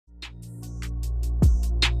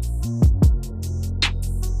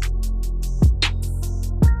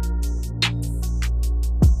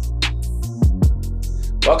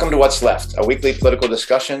Welcome to What's Left, a weekly political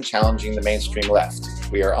discussion challenging the mainstream left.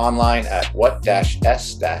 We are online at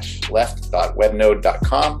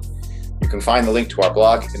what-s-left.webnode.com. You can find the link to our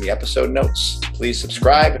blog in the episode notes. Please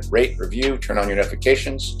subscribe, rate, review, turn on your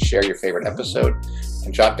notifications, share your favorite episode,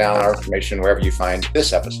 and jot down our information wherever you find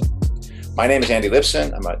this episode. My name is Andy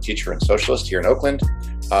Lipson. I'm a teacher and socialist here in Oakland.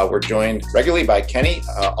 We're joined regularly by Kenny,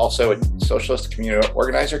 also a socialist community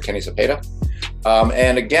organizer, Kenny Zepeda.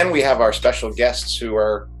 And again, we have our special guests who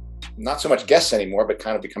are not so much guests anymore, but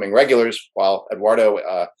kind of becoming regulars while Eduardo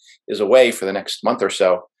is away for the next month or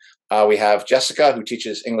so. We have Jessica, who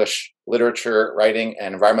teaches English literature, writing,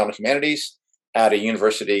 and environmental humanities at a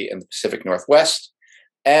university in the Pacific Northwest,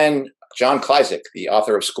 and John Kleizik, the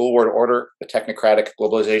author of Schoolward Order, The Technocratic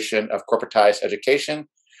Globalization of Corporatized Education,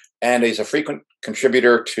 and he's a frequent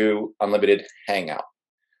contributor to Unlimited Hangout.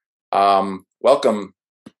 Welcome,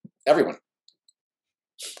 everyone.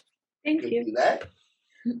 Thank you.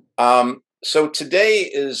 So today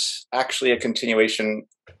is actually a continuation,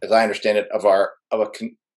 as I understand it, of our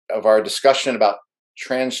discussion about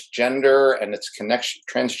transgender and its connection,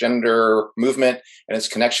 transgender movement and its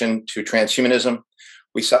connection to transhumanism.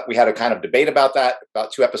 We had a kind of debate about that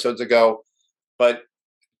about 2 episodes ago, but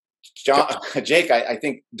Jake, I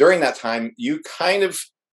think during that time you kind of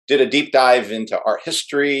did a deep dive into art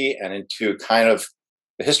history and into kind of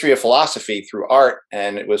the history of philosophy through art,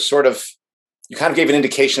 and it was sort of, you kind of gave an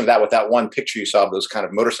indication of that with that one picture you saw of those kind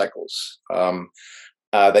of motorcycles that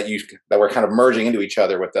were kind of merging into each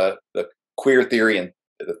other with the queer theory and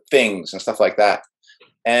the things and stuff like that,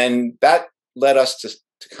 and that led us to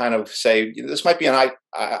kind of say this might be an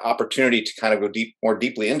opportunity to kind of go more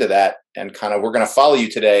deeply into that, and kind of we're going to follow you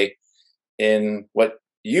today in what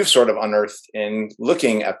you've sort of unearthed in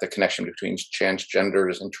looking at the connection between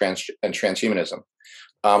transgenders and transhumanism.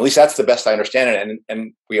 At least that's the best I understand it,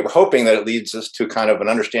 and we are hoping that it leads us to kind of an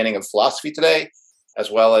understanding of philosophy today,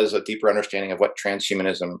 as well as a deeper understanding of what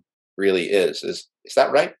transhumanism really is. Is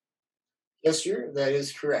that right? Yes, sir, that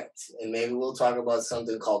is correct. And maybe we'll talk about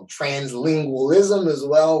something called translingualism as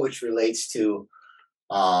well, which relates to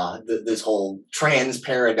this whole trans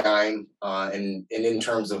paradigm and in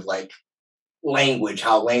terms of like language,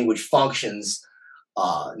 how language functions,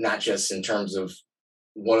 not just in terms of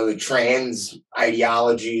one of the trans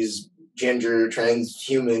ideologies, gender,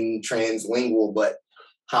 transhuman, translingual, but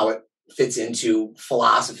how it fits into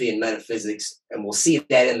philosophy and metaphysics. And we'll see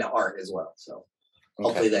that in the art as well. So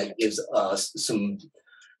hopefully that gives us some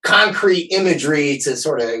concrete imagery to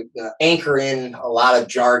sort of anchor in a lot of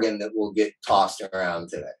jargon that will get tossed around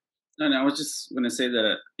today. No, I was just going to say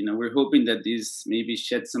that, we're hoping that this maybe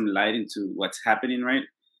shed some light into what's happening, right?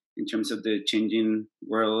 In terms of the changing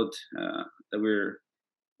world that we're,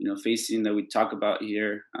 facing, that we talk about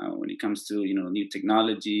here when it comes to, new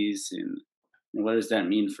technologies and what does that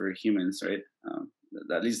mean for humans, right?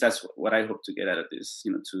 At least that's what I hope to get out of this,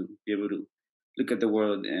 to be able to look at the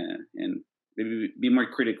world and maybe be more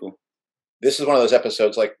critical. This is one of those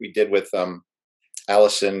episodes like we did with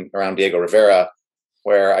Allison around Diego Rivera,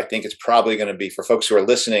 where I think it's probably going to be, for folks who are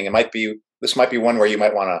listening, this might be one where you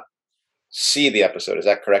might want to see the episode. Is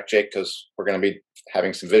that correct, Jake? Because we're going to be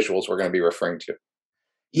having some visuals we're going to be referring to.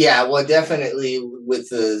 Yeah, well, definitely with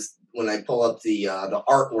when I pull up the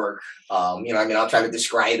artwork, I'll try to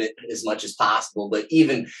describe it as much as possible. But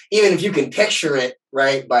even if you can picture it,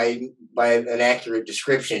 right, by an accurate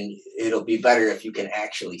description, it'll be better if you can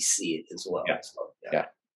actually see it as well. Yeah. So, yeah.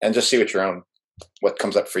 And just see what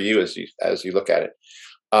comes up for you as you look at it.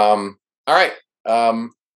 All right,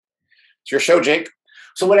 it's your show, Jake.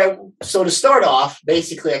 So to start off,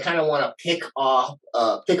 basically, I kind of want to pick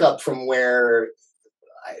up from where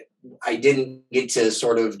I didn't get to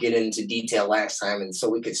sort of get into detail last time, and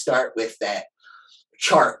so we could start with that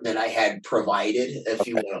chart that I had provided. If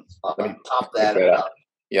you want to pop that up.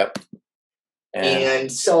 Yep.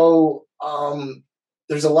 And so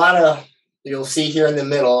there's a lot of, you'll see here in the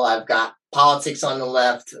middle, I've got politics on the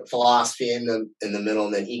left, philosophy in the middle,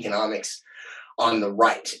 and then economics on the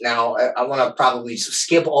right. Now, I want to probably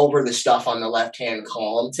skip over the stuff on the left-hand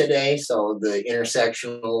column today. So the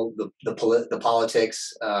intersectional, the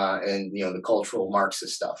politics, and the cultural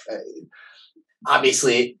Marxist stuff.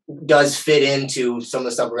 Obviously, it does fit into some of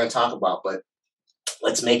the stuff we're going to talk about, but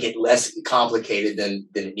let's make it less complicated than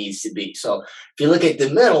it needs to be. So if you look at the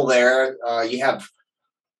middle there, you have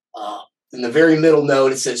in the very middle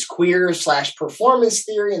node, it says queer/performance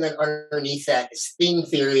theory, and then underneath that is theme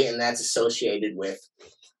theory, and that's associated with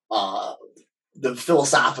the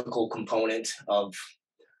philosophical component of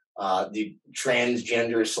the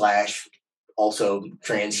transgender / also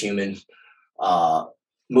transhuman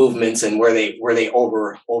movements and where they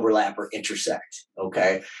overlap or intersect.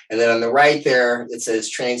 Okay, and then on the right there it says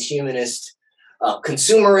transhumanist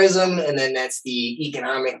consumerism, and then that's the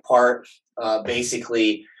economic part.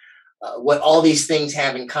 Basically, what all these things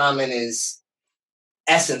have in common is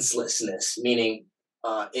essencelessness, meaning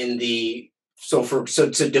in the so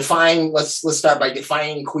to define, let's start by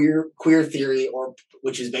defining queer theory, or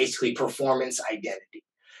which is basically performance identity.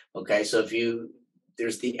 Okay, so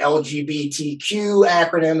there's the LGBTQ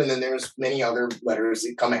acronym, and then there's many other letters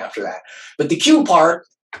that come after that. But the Q part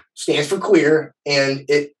stands for queer, and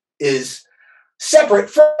it is separate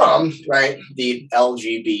from, right, the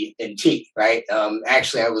LGBT and T, right?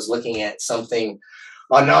 Actually, I was looking at something,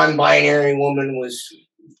 a non-binary woman was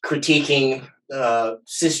critiquing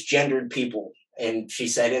cisgendered people. And she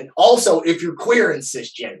said, and also if you're queer and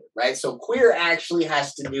cisgender, right? So queer actually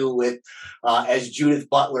has to do with, as Judith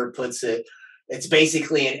Butler puts it, it's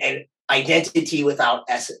basically an identity without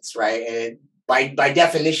essence, right? And by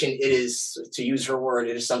definition, it is, to use her word,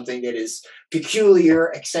 it is something that is peculiar,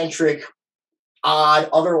 eccentric, odd,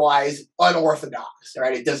 otherwise unorthodox,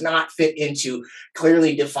 right? It does not fit into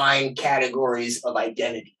clearly defined categories of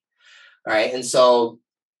identity, right? And so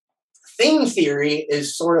theme theory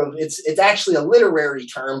is sort of, it's actually a literary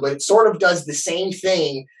term, but it sort of does the same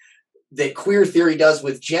thing that queer theory does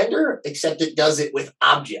with gender, except it does it with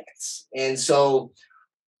objects. And so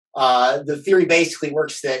the theory basically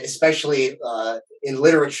works that, especially in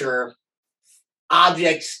literature,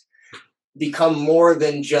 objects become more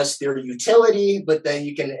than just their utility, but then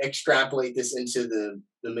you can extrapolate this into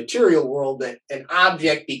the material world, that an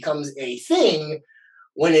object becomes a thing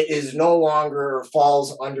when it is no longer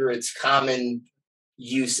falls under its common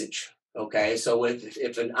usage. Okay, so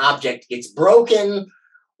if an object gets broken,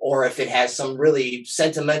 or if it has some really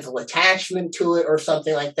sentimental attachment to it or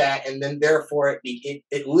something like that, and then therefore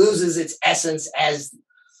it loses its essence as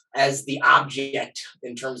the object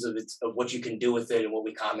in terms of what you can do with it and what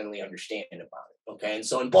we commonly understand about it. Okay, and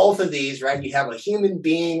so in both of these, right, you have a human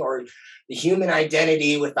being or the human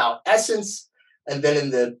identity without essence, and then in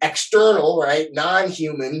the external, right,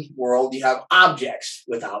 non-human world, you have objects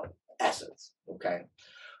without essence. Okay,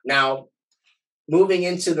 now moving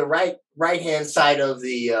into the right hand side of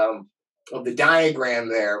the diagram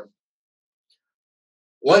there.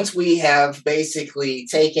 Once we have basically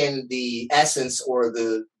taken the essence or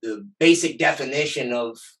the basic definition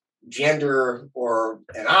of gender or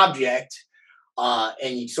an object,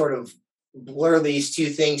 and you sort of blur these two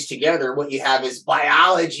things together, what you have is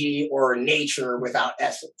biology or nature without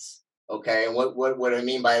essence. Okay, and what I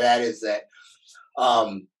mean by that is that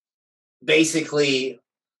basically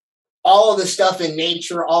all of the stuff in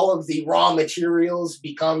nature, all of the raw materials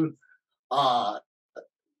become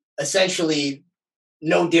essentially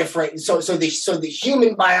no different. So the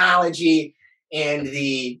human biology and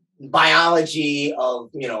the biology of,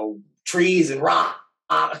 trees and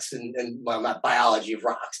rocks and well, not biology of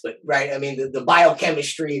rocks, but right. I mean, the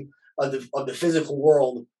biochemistry of the physical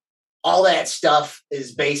world, all that stuff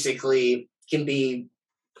is basically can be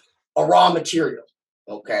a raw material.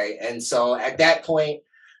 Okay. And so at that point,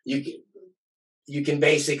 you can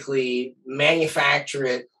basically manufacture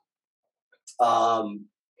it,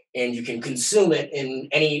 and you can consume it in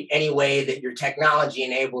any way that your technology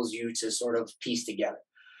enables you to sort of piece together.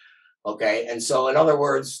 Okay, and so in other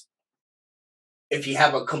words, if you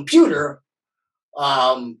have a computer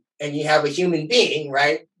and you have a human being,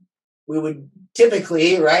 right, we would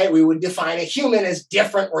typically, right, we would define a human as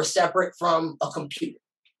different or separate from a computer,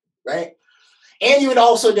 right? And you would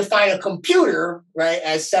also define a computer, right,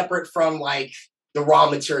 as separate from like the raw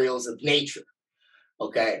materials of nature.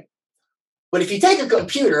 Okay. But if you take a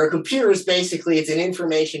computer is basically, it's an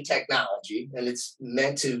information technology, and it's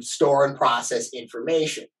meant to store and process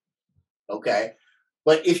information. Okay.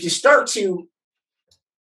 But if you start to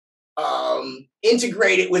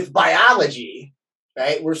integrate it with biology,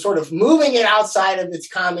 right, we're sort of moving it outside of its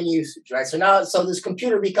common usage, right? So this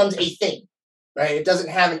computer becomes a thing, right? It doesn't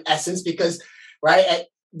have an essence because, right,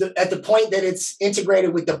 at the point that it's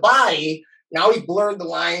integrated with the body, now we've blurred the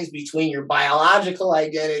lines between your biological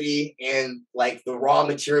identity and like the raw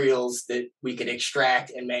materials that we can extract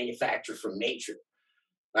and manufacture from nature,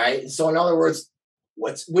 right? So in other words,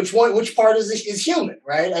 which part is human,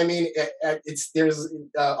 right? I mean, there's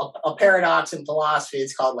a paradox in philosophy.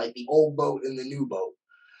 It's called like the old boat and the new boat.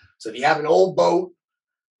 So if you have an old boat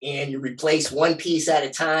and you replace one piece at a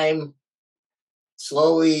time,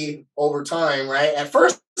 slowly over time, right? At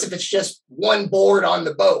first, if it's just one board on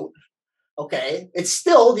the boat, okay, it's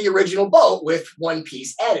still the original boat with one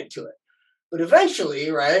piece added to it. But eventually,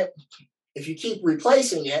 right, if you keep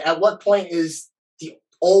replacing it, at what point is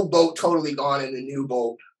old boat totally gone and the new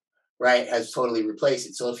boat, right, has totally replaced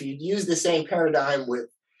it. So if you use the same paradigm with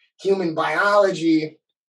human biology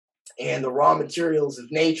and the raw materials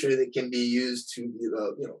of nature that can be used to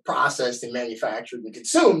processed and manufactured and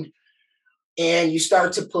consumed, and you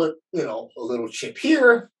start to put a little chip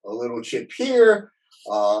here, a little chip here,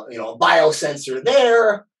 a biosensor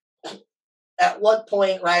there, at what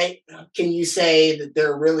point, right, can you say that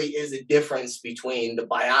there really is a difference between the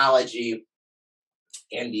biology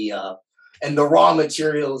and the raw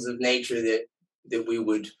materials of nature that we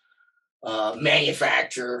would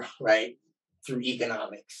manufacture, right, through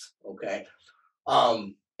economics? Okay.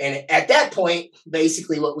 And at that point,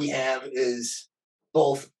 basically what we have is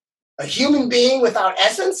both a human being without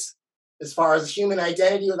essence, as far as human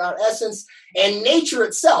identity without essence, and nature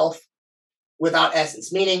itself without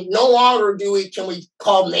essence. Meaning, no longer can we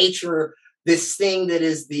call nature this thing that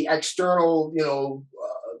is the external,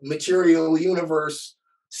 material universe,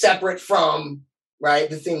 separate from, right,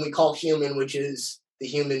 the thing we call human, which is the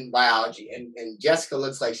human biology. And Jessica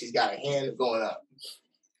looks like she's got a hand going up.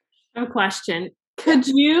 A question. Could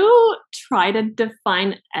you try to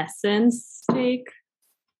define essence, Jake?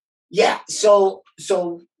 Yeah. So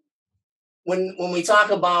when we talk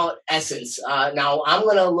about essence, now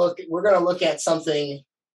we're gonna look at something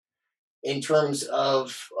in terms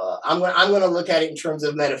of I'm gonna look at it in terms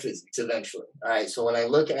of metaphysics eventually. All right. So when I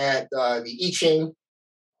look at the I Ching,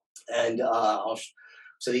 and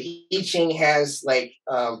so the I Ching has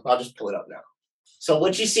I'll just pull it up now. So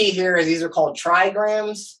what you see here is these are called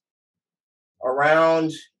trigrams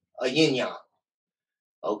around a yin yang.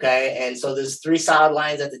 Okay, and so there's 3 solid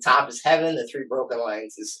lines at the top is heaven, the 3 broken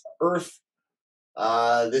lines is earth.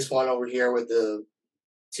 This one over here with the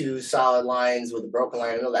 2 solid lines with the broken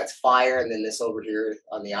line, I know that's fire, and then this over here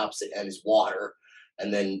on the opposite end is water,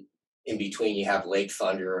 and then in between you have lake,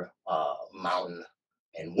 thunder, mountain,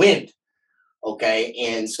 and wind. Okay,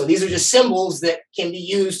 and so these are just symbols that can be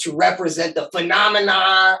used to represent the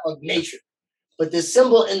phenomena of nature. But this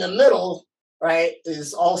symbol in the middle, right,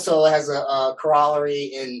 is also has a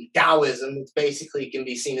corollary in Taoism. It's basically can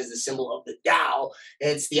be seen as the symbol of the Tao.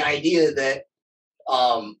 And it's the idea that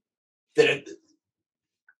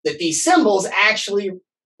that these symbols actually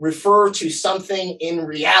refer to something in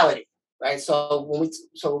reality, right? So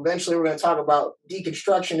eventually we're going to talk about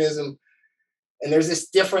deconstructionism, and there's this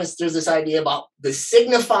difference. There's this idea about the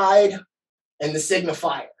signified and the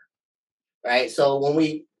signifier, right? So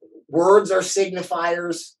words are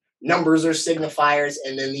signifiers, numbers are signifiers,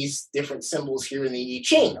 and then these different symbols here in the I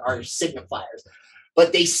Ching are signifiers.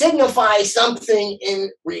 But they signify something in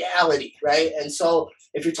reality, right? And so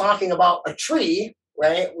if you're talking about a tree,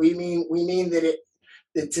 right, we mean that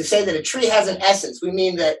to say that a tree has an essence, we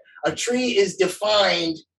mean that a tree is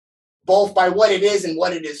defined both by what it is and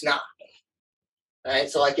what it is not. Right?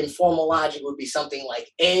 So like in formal logic would be something like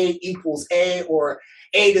A equals A, or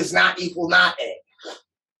A does not equal not A.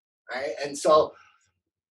 Right? And so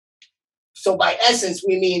by essence,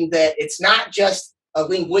 we mean that it's not just a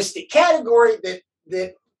linguistic category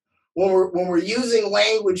that when we're using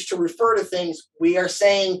language to refer to things, we are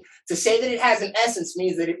saying to say that it has an essence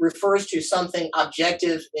means that it refers to something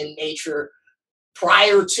objective in nature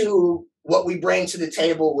prior to what we bring to the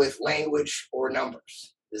table with language or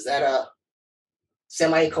numbers. Is that a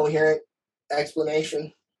semi-coherent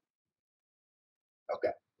explanation?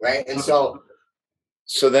 Okay, right? And so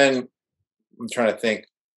then I'm trying to think.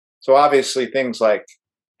 So obviously things like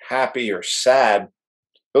happy or sad,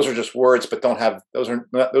 those are just words, but those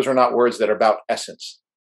are not words that are about essence,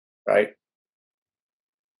 right?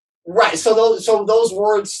 Right. So those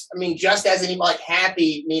words, I mean, just as any like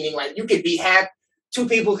happy, meaning like you could be happy, 2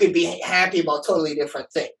 people could be happy about totally different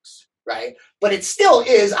things, right? But it still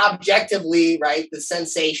is objectively, right, the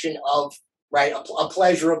sensation of, right, a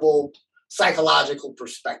pleasurable psychological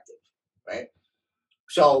perspective, right?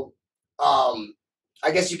 So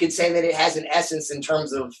I guess you could say that it has an essence in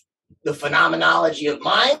terms of the phenomenology of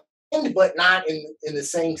mind, but not in the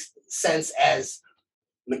same sense as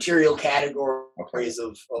material categories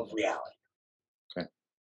of reality.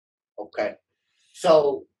 Okay.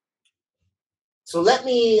 So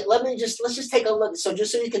let's just take a look. So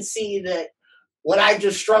just so you can see that what I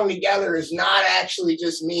just strung together is not actually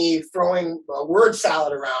just me throwing a word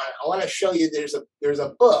salad around. I want to show you there's a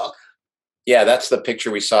book. Yeah, that's the picture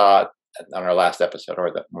we saw on our last episode,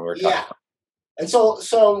 or when we were talking. Yeah. And so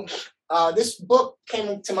this book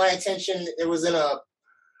came to my attention. It was in a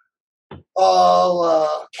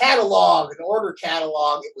catalog, an order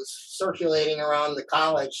catalog. It was circulating around the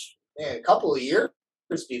college a couple of years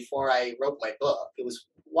before I wrote my book. It was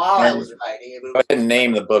while I was writing. I didn't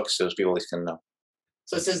name the book so people can know.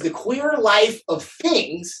 So it says the queer life of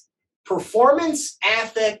things, performance,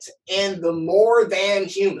 affect, and the more than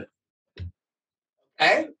human.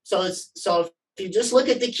 Okay, so if you just look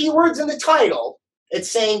at the keywords in the title,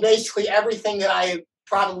 it's saying basically everything that I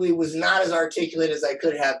probably was not as articulate as I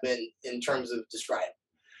could have been in terms of describing.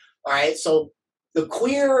 All right, so the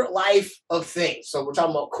queer life of things. So we're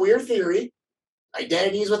talking about queer theory,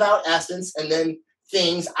 identities without essence, and then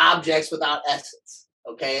things, objects without essence.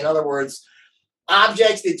 Okay, in other words,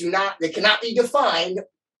 objects that cannot be defined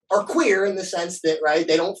are queer in the sense that, right,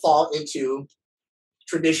 they don't fall into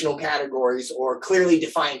traditional categories or clearly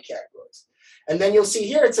defined categories. And then you'll see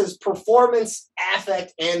here it says performance,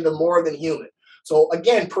 affect, and the more than human. So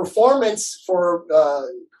again, performance for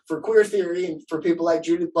queer theory and for people like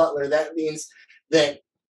Judith Butler, that means that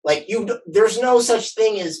like there's no such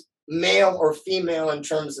thing as male or female in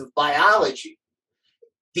terms of biology.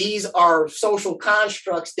 These are social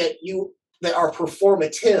constructs that are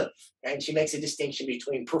performative, and she makes a distinction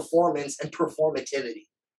between performance and performativity.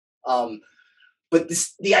 But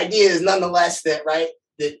the idea is nonetheless that, right,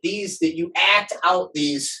 that you act out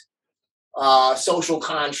these social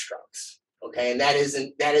constructs, okay, and that is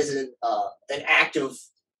an act of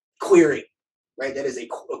queering, right? That is an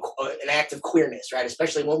act of queerness, right?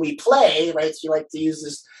 Especially when we play, right? So you like to use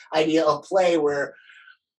this idea of play, where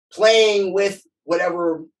playing with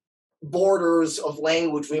whatever borders of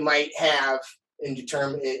language we might have in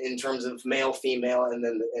terms of male, female,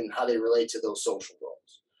 and how they relate to those social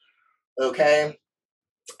roles. Okay,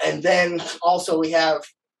 and then also we have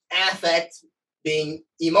affect being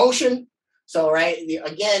emotion. So, right,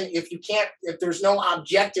 again, if there's no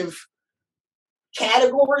objective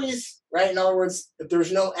categories, right? In other words, if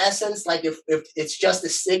there's no essence, like if it's just a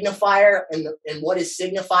signifier, and what is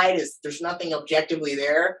signified is there's nothing objectively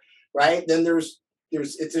there, right? Then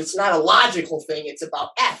it's not a logical thing. It's about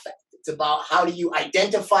affect. It's about how do you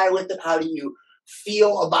identify with it, how do you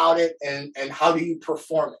feel about it, and how do you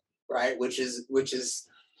perform it, right? Which is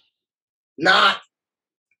not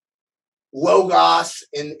logos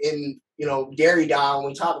in Derrida. When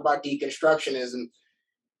we talk about deconstructionism,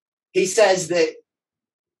 he says that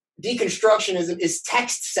deconstructionism is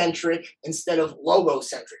text-centric instead of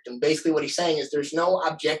logocentric. And basically what he's saying is there's no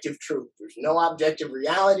objective truth. There's no objective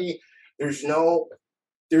reality. There's no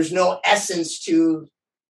essence to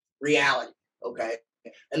reality, okay?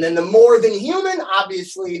 And then the more than human,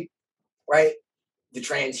 obviously, right, the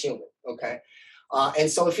transhuman, okay?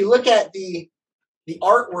 And so if you look at the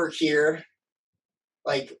artwork here,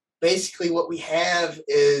 like basically what we have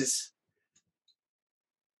is,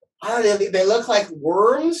 they look like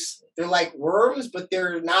worms. They're like worms, but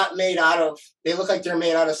they're not made out of, they look like they're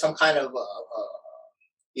made out of some kind of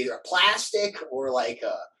either a plastic or like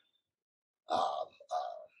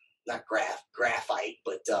not graphite,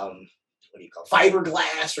 but what do you call it?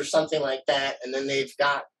 Fiberglass or something like that. And then they've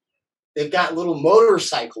got little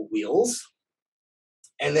motorcycle wheels.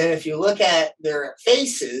 And then if you look at their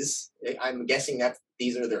faces, I'm guessing that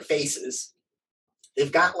these are their faces.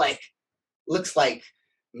 They've got looks like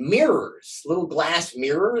mirrors, little glass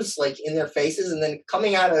mirrors, like in their faces. And then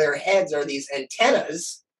coming out of their heads are these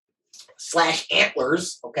antennas /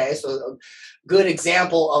 antlers. Okay, so a good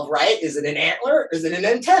example of, right, is it an antler? Is it an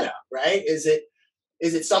antenna? Right? Is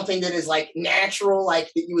it something that is like natural, like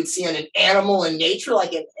that you would see on an animal in nature,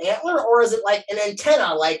 like an antler, or is it like an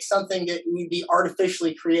antenna, like something that would be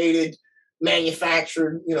artificially created,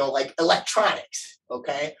 manufactured, like electronics?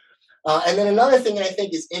 Okay, and then another thing that I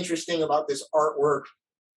think is interesting about this artwork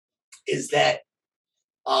is that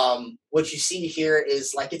what you see here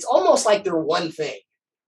is like it's almost like they're one thing.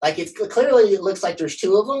 Like it looks like there's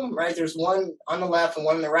two of them, right? There's one on the left and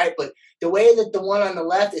one on the right, but the way that the one on the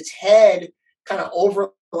left, its head kind of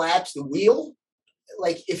overlaps the wheel.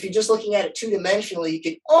 Like if you're just looking at it two-dimensionally, you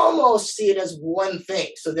can almost see it as one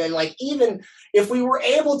thing. So then, like, even if we were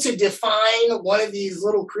able to define one of these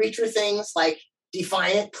little creature things, like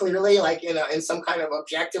define it clearly, like in some kind of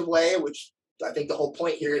objective way, which I think the whole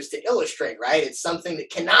point here is to illustrate, right? It's something that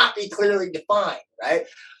cannot be clearly defined, right?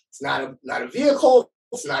 It's not a vehicle.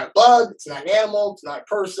 It's not a bug. It's not an animal. It's not a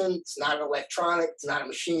person. It's not an electronic. It's not a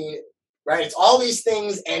machine, right? It's all these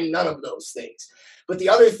things and none of those things. But the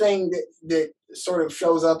other thing that sort of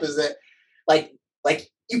shows up is that, like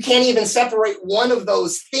you can't even separate one of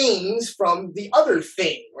those things from the other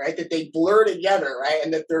thing, right? That they blur together, right?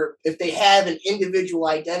 And that if they have an individual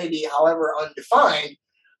identity, however undefined,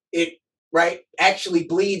 it, right, actually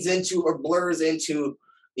bleeds into or blurs into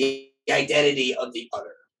the identity of the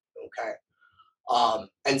other. Okay.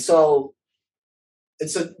 And so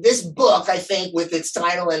this book, I think, with its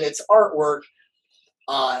title and its artwork,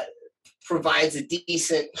 provides a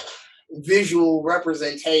decent, visual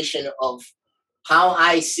representation of how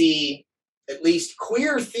I see at least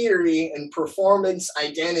queer theory and performance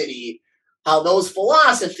identity, how those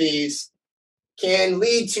philosophies can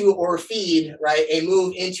lead to or feed, right, a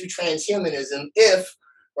move into transhumanism if,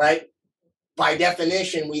 right, by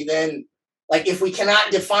definition, we then, like, if we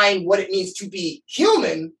cannot define what it means to be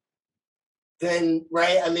human, then,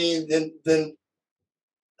 right, I mean, then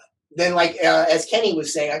like as Kenny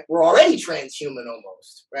was saying, like, we're already transhuman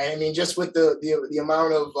almost, right? I mean, just with the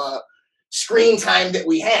amount of screen time that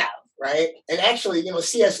we have, right? And actually,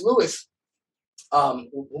 C.S. Lewis,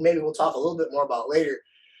 maybe we'll talk a little bit more about later.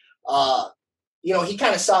 He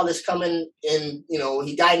kind of saw this coming in.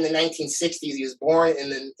 He died in the 1960s. He was born in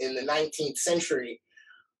the 19th century,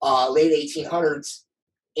 late 1800s,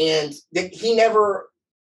 and he never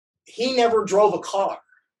drove a car,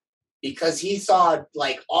 because he saw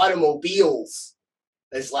like automobiles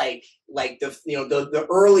as like the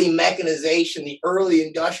early mechanization, the early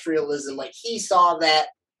industrialism. Like, he saw that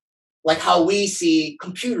like how we see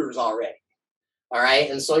computers already. All right.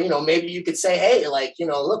 And so, maybe you could say, hey, like,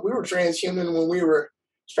 look, we were transhuman when we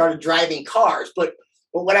started driving cars. But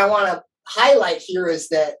what I want to highlight here is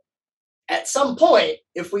that at some point,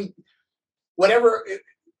 if you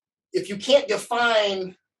can't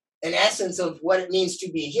define an essence of what it means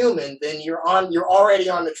to be human, then you're already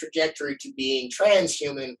on the trajectory to being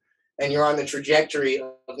transhuman, and you're on the trajectory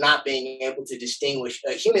of not being able to distinguish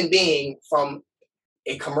a human being from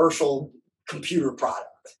a commercial computer product.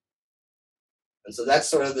 And so that's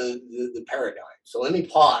sort of the paradigm. So let me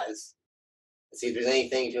pause and see if there's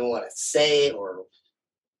anything you want to say or.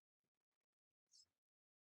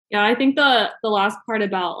 Yeah, I think the last part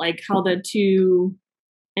about like how the two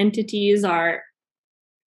entities are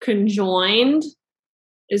conjoined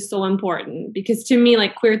is so important, because to me,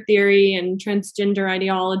 like, queer theory and transgender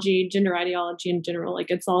ideology, gender ideology in general, like,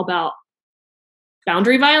 it's all about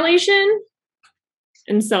boundary violation.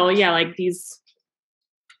 And so, yeah, like these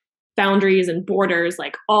boundaries and borders,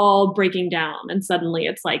 like, all breaking down, and suddenly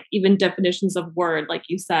it's like even definitions of word, like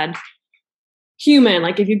you said, human,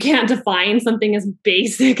 like if you can't define something as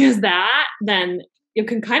basic as that, then you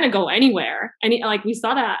can kind of go anywhere. And like we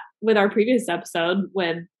saw that with our previous episode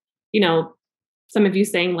with, some of you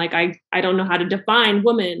saying like, I don't know how to define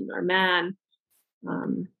woman or man.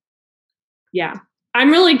 Yeah, I'm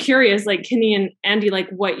really curious, like Kenny and Andy, like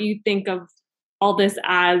what you think of all this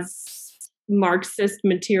as Marxist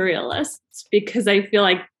materialists, because I feel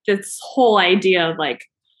like this whole idea of like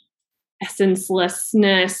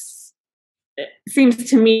essencelessness, it seems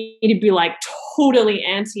to me to be like totally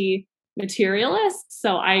anti-materialist.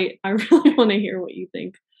 So I really want to hear what you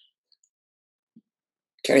think.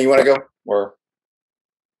 Kenny, you want to go? Or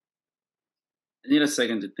I need a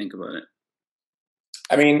second to think about it.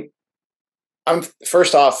 I mean,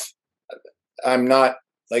 first off, I'm not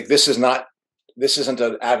like, this isn't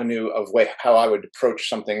an avenue of how I would approach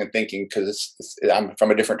something and thinking, because I'm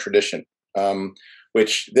from a different tradition,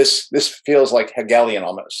 which this feels like Hegelian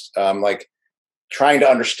almost, like trying to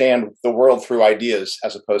understand the world through ideas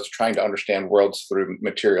as opposed to trying to understand worlds through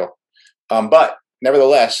material. But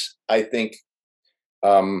nevertheless, I think,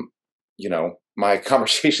 my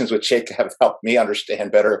conversations with Jake have helped me understand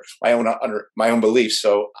better my own beliefs.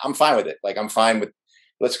 So I'm fine with it. Like, I'm fine with,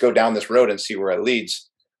 let's go down this road and see where it leads.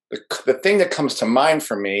 The thing that comes to mind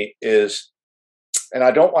for me is, and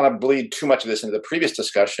I don't want to bleed too much of this into the previous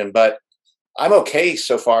discussion, but I'm okay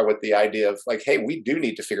so far with the idea of like, hey, we do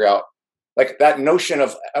need to figure out like that notion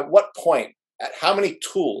of at what point, at how many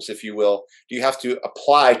tools, if you will, do you have to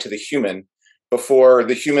apply to the human before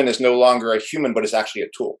the human is no longer a human, but is actually a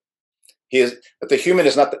tool. But the human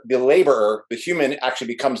is not the laborer. The human actually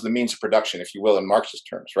becomes the means of production, if you will, in Marxist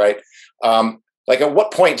terms, right? Like, at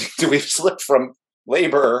what point do we slip from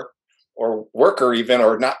laborer or worker even,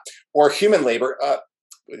 or not, or human labor?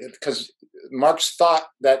 Because Marx thought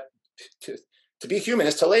that to be human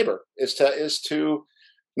is to labor, is to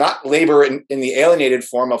not labor in the alienated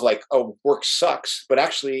form of like, oh, work sucks, but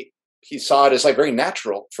actually he saw it as like very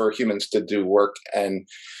natural for humans to do work and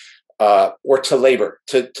or to labor,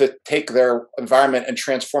 to take their environment and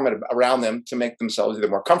transform it around them to make themselves either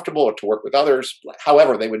more comfortable or to work with others,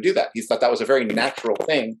 however they would do that. He thought that was a very natural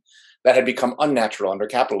thing that had become unnatural under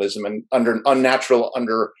capitalism and unnatural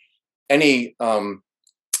under any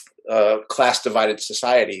class-divided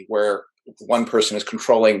society where one person is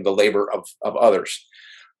controlling the labor of others.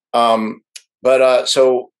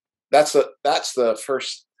 So that's the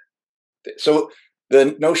first. So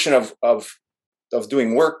the notion of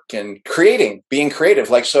doing work and being creative.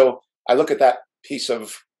 Like, so I look at that piece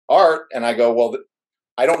of art and I go, well,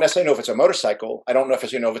 I don't necessarily know if it's a motorcycle. I don't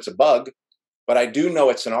necessarily know if it's a bug, but I do know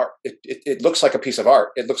it's an art. It looks like a piece of art.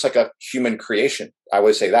 It looks like a human creation. I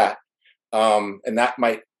would say that, and that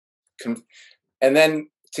might. And then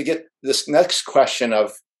to get this next question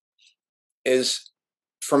of is,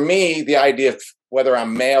 for me, the idea of whether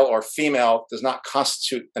I'm male or female does not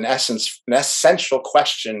constitute an essential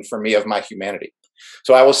question for me of my humanity.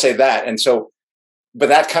 So I will say that. And so, but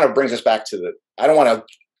that kind of brings us back to I don't want to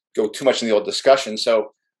go too much in the old discussion.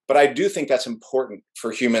 So, but I do think that's important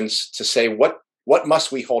for humans to say, what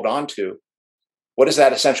must we hold on to? What is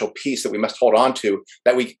that essential piece that we must hold on to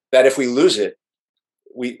that if we lose it,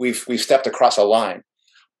 we've stepped across a line.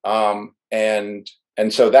 And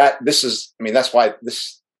so that's why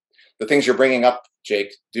the things you're bringing up,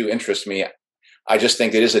 Jake, do interest me. I just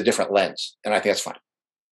think it is a different lens, and I think that's fine.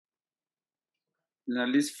 At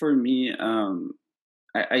least for me,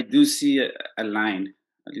 I do see a line,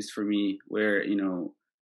 at least for me, where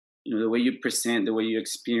the way you present, the way you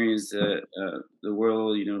experience the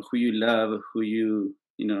world, who you love,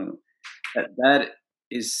 that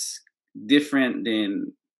is different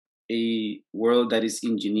than a world that is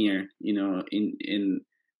engineered, in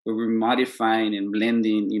where we're modifying and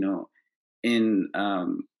blending,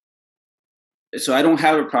 so I don't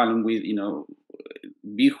have a problem with,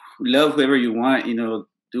 love whoever you want,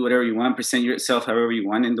 do whatever you want, present yourself however you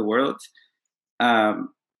want in the world.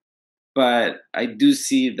 But I do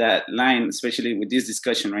see that line, especially with this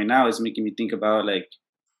discussion right now, is making me think about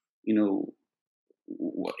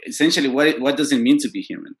essentially what does it mean to be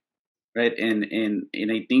human, right? And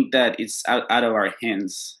I think that it's out of our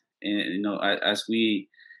hands, and as we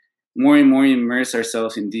more and more immerse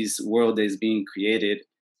ourselves in this world that is being created,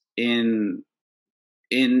 in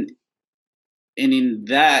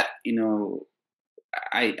that,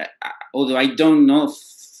 I although I don't know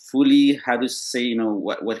fully how to say,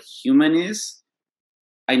 what human is,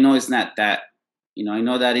 I know it's not that. I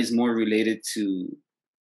know that is more related to,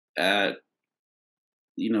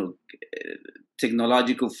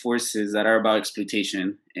 technological forces that are about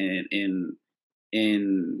exploitation and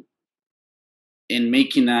in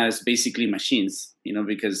making us basically machines.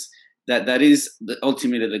 Because that is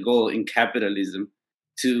ultimately the goal in capitalism,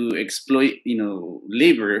 to exploit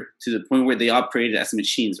labor to the point where they operate as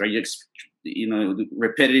machines, right? The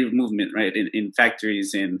repetitive movement, right, in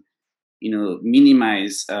factories, and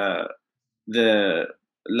minimize the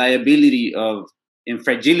liability and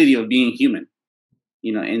fragility of being human,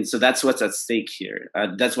 and so that's what's at stake here.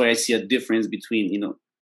 That's why I see a difference between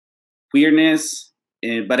queerness,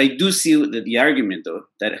 but I do see the argument, though,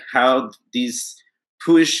 that how this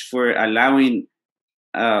push for allowing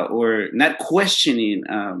or not questioning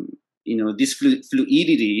this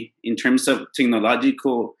fluidity in terms of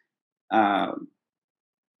technological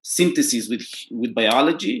synthesis with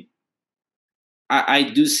biology, I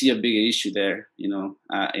do see a big issue there, in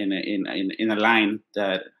a line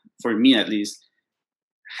that, for me at least,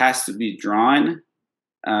 has to be drawn.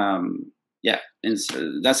 And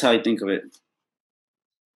so that's how I think of it.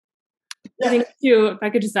 I think too, if I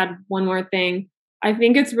could just add one more thing, I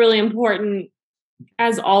think it's really important,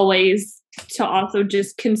 as always, to also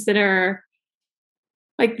just consider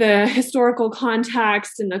the historical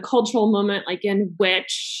context and the cultural moment, in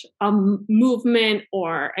which a movement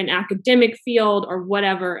or an academic field or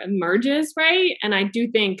whatever emerges, right? And I do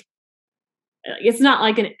think it's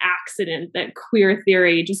not an accident that queer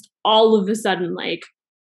theory just all of a sudden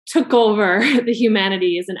took over the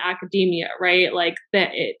humanities and academia, right?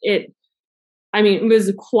 That it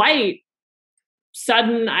was quite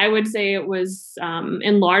sudden. I would say it was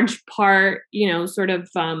in large part, sort of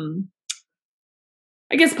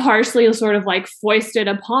I guess partially sort of foisted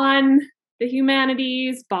upon the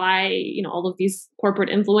humanities by, all of these corporate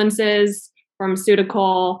influences,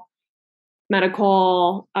 pharmaceutical,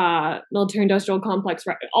 medical, military industrial complex,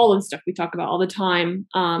 right? All of the stuff we talk about all the time.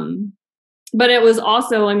 But it was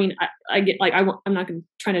also, I get I'm not going to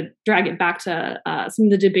try to drag it back to some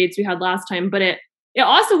of the debates we had last time, but it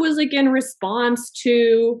also was in response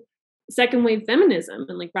to second wave feminism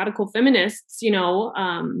and radical feminists,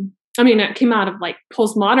 it came out of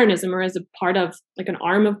postmodernism, or as a part of an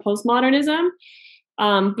arm of postmodernism.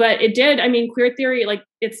 But it did, queer theory,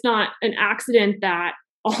 it's not an accident that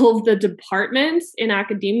all of the departments in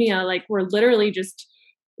academia, were literally just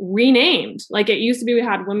renamed. It used to be, we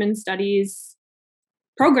had women's studies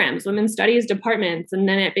programs, women's studies departments, and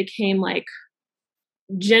then it became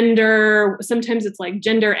gender. Sometimes it's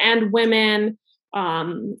gender and women,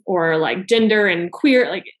 or gender and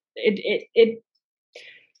queer.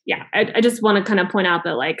 I just want to kind of point out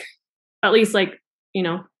that at least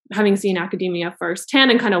having seen academia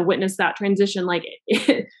firsthand and kind of witnessed that transition,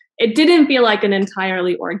 it didn't feel like an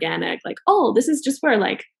entirely organic, oh, this is just where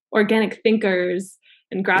organic thinkers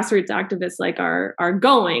and grassroots activists like are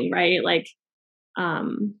going, right? Like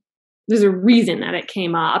there's a reason that it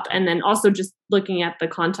came up. And then also just looking at the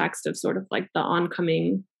context of sort of like the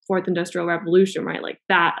oncoming fourth industrial revolution, right? Like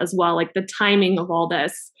that as well, like the timing of all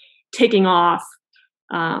this taking off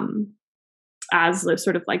as the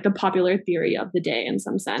sort of like the popular theory of the day in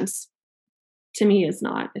some sense, to me it's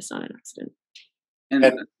not an accident. And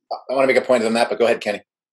I want to make a point on that, but go ahead, Kenny.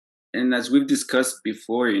 And as we've discussed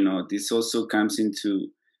before, this also comes into,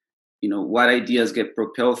 what ideas get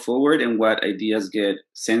propelled forward and what ideas get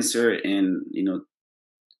censored and,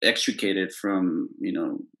 extricated from,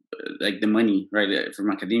 like the money, right, from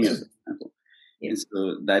academia, for example. Yeah. And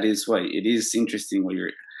so that is why it is interesting what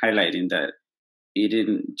you're highlighting, that it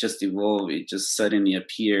didn't just evolve, it just suddenly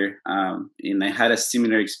appeared. And I had a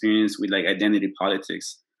similar experience with like identity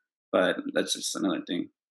politics, but that's just another thing.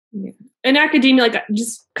 Yeah. In academia, like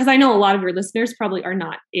just because I know a lot of your listeners probably are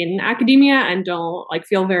not in academia and don't like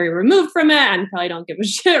feel very removed from it and probably don't give a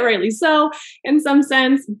shit, rightly so, in some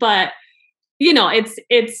sense. But it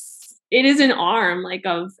is an arm like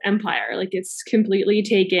of empire, like it's completely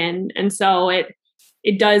taken, and so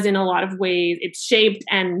it does in a lot of ways. It's shaped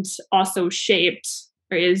and also shaped,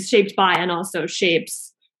 or is shaped by and also shapes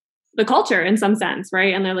the culture in some sense,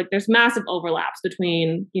 right? And there's massive overlaps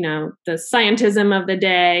between, the scientism of the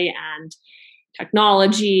day and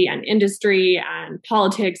technology and industry and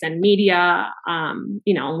politics and media. And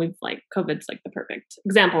we've like COVID's like the perfect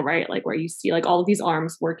example, right? Like where you see like all of these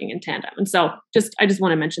arms working in tandem. And so I just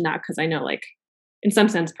want to mention that because I know like in some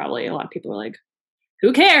sense probably a lot of people are like,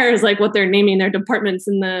 who cares? Like what they're naming their departments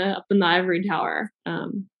up in the ivory tower.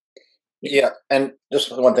 Yeah, and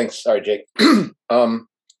just one thing. Sorry, Jake.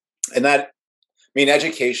 And that,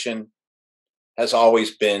 education has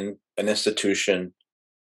always been an institution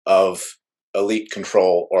of elite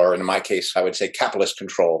control, or in my case, I would say capitalist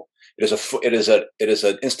control. It is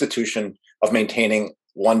an institution of maintaining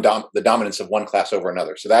the dominance of one class over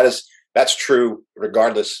another. So that's true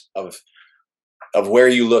regardless of where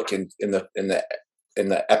you look in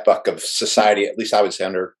the epoch of society. At least I would say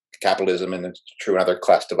under capitalism, and it's true in other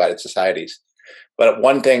class divided societies. But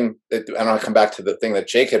one thing that, and I'll come back to the thing that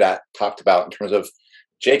Jake had talked about in terms of,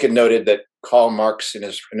 Jake had noted that Karl Marx in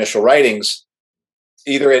his initial writings,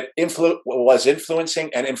 either it was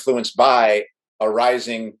influencing and influenced by a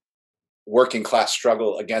rising working class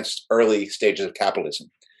struggle against early stages of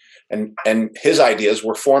capitalism. And his ideas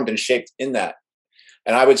were formed and shaped in that.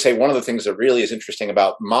 And I would say one of the things that really is interesting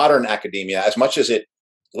about modern academia, as much as it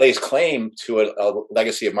lays claim to a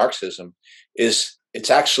legacy of Marxism, is it's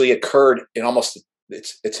actually occurred in almost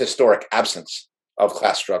its historic absence of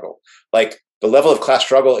class struggle. Like the level of class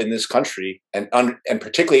struggle in this country, and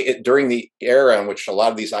particularly during the era in which a lot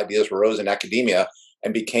of these ideas rose in academia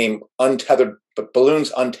and became untethered, but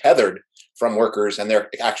balloons untethered from workers and their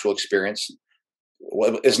actual experience,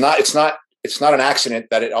 it's not an accident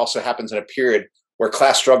that it also happens in a period where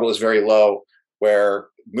class struggle is very low, where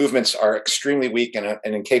movements are extremely weak and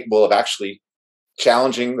incapable of actually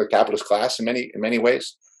challenging the capitalist class in many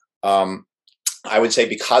ways. I would say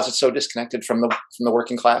because it's so disconnected from the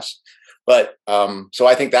working class. But so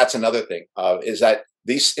I think that's another thing, is that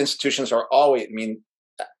these institutions are always,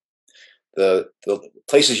 the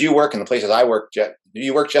places you work and the places I work,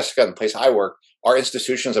 you work, Jessica, and the place I work are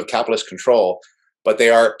institutions of capitalist control, but they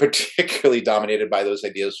are particularly dominated by those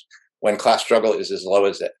ideas when class struggle is as low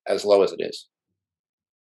as it is.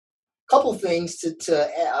 Couple things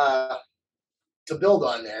to build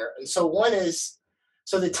on there. And so one is,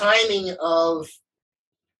 so the timing of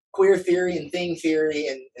queer theory and thing theory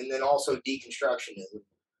and then also deconstructionism.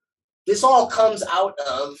 This all comes out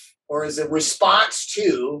of, or is a response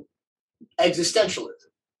to, existentialism.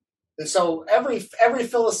 And so every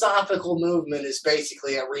philosophical movement is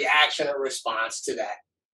basically a reaction or response to that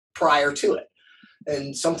prior to it.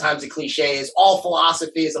 And sometimes the cliche is all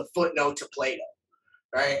philosophy is a footnote to Plato,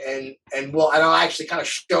 right? And I'll actually kind of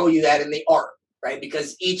show you that in the art, right?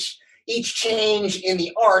 Because each change in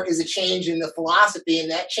the art is a change in the philosophy,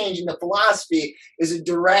 and that change in the philosophy is a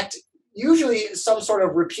direct, usually some sort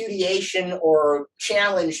of repudiation or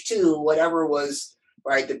challenge to whatever was,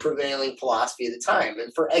 right, the prevailing philosophy at the time.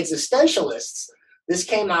 And for existentialists, this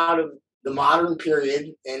came out of the modern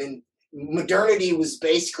period, and modernity was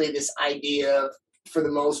basically this idea, for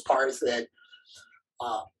the most part, that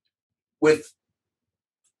with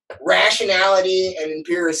rationality and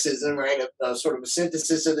empiricism, right, a sort of a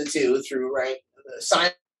synthesis of the two through, right,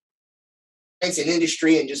 science and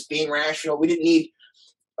industry and just being rational. We didn't need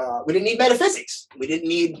metaphysics. We didn't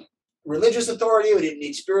need religious authority. We didn't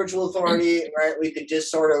need spiritual authority, right? We could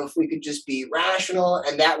just be rational,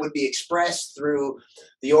 and that would be expressed through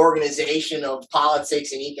the organization of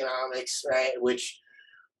politics and economics, right?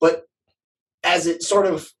 But as it sort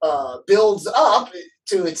of builds up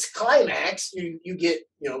to its climax, you get,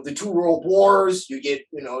 the two world wars, you get,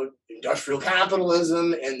 industrial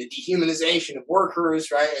capitalism and the dehumanization of workers,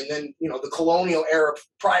 right? And then, the colonial era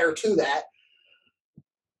prior to that.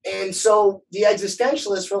 And so the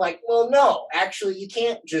existentialists were like, well, no, actually, you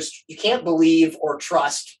can't believe or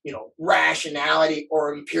trust, rationality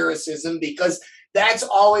or empiricism, because that's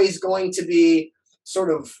always going to be sort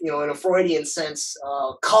of, in a Freudian sense,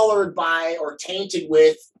 colored by or tainted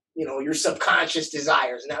with, your subconscious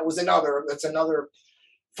desires. And that's another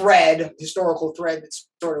historical thread that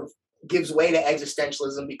sort of gives way to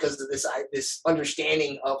existentialism, because of this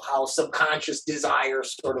understanding of how subconscious desire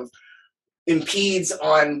sort of impedes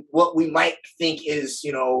on what we might think is,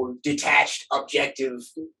 detached, objective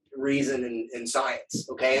reason and science.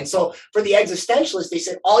 Okay. And so for the existentialists, they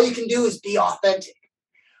said, all you can do is be authentic.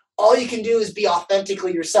 All you can do is be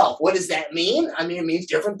authentically yourself. What does that mean? I mean, it means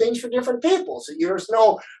different things for different people. So there's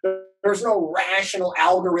no rational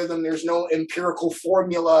algorithm. There's no empirical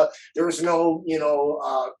formula. There's no,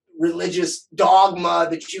 religious dogma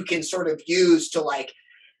that you can sort of use to like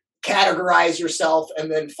categorize yourself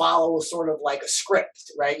and then follow sort of like a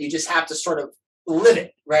script, right? You just have to sort of live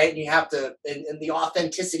it, right? And you have to, and the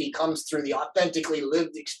authenticity comes through the authentically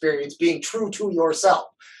lived experience, being true to yourself.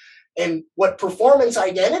 And what performance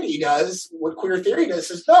identity does, what queer theory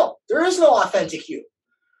does, is no, there is no authentic you.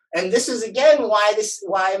 And this is again why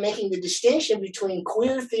I'm making the distinction between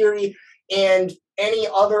queer theory and any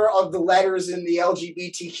other of the letters in the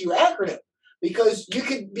LGBTQ acronym. Because you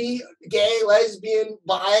could be gay, lesbian,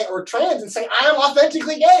 bi, or trans and say, I am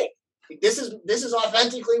authentically gay. This is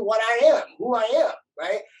authentically what I am, who I am,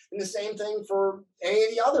 right? And the same thing for any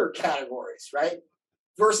of the other categories, right?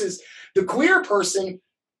 Versus the queer person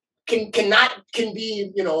can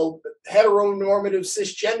be, heteronormative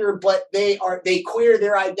cisgender, but they queer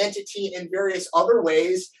their identity in various other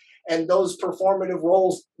ways. And those performative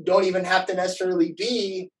roles don't even have to necessarily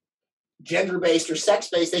be gender-based or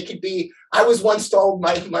sex-based. They could be, I was once told,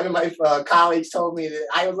 one of my colleagues told me that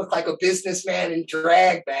I would look like a businessman in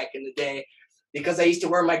drag back in the day, because I used to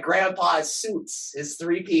wear my grandpa's suits, his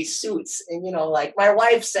three-piece suits. And, like my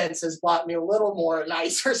wife since has bought me a little more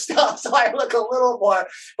nicer stuff, so I look a little more,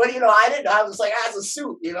 but, I was like, as a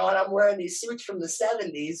suit, and I'm wearing these suits from the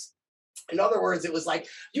 70s. In other words, it was like,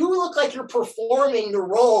 you look like you're performing the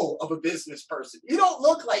role of a business person. You don't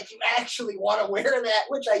look like you actually want to wear that,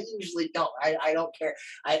 which I usually don't. I don't care.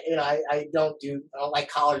 I don't like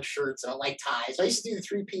collared shirts. I don't like ties. I used to do the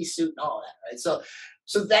three-piece suit and all that, right?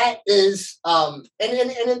 So that is, and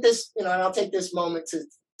in this, and I'll take this moment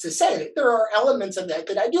to say that there are elements of that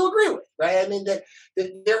I do agree with, right? I mean, that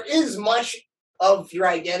there is much of your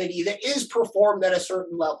identity that is performed at a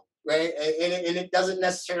certain level. Right, and it doesn't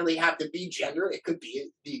necessarily have to be gender. It could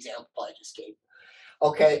be the example I just gave.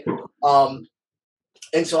 Okay,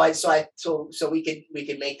 and so we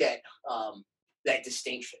could make that that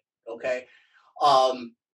distinction. Okay,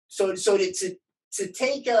 so to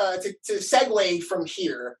take to segue from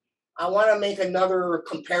here, I want to make another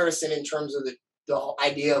comparison in terms of the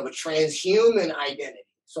idea of a transhuman identity.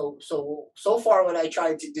 So far, what I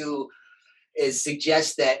tried to do is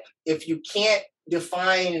suggest that if you can't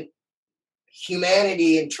define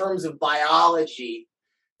humanity in terms of biology,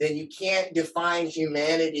 then you can't define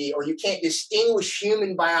humanity, or you can't distinguish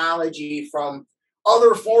human biology from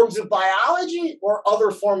other forms of biology or other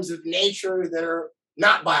forms of nature that are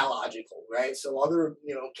not biological, right? So other,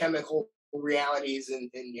 chemical realities and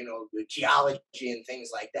the geology and things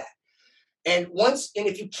like that. And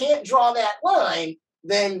if you can't draw that line,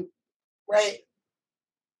 then, right,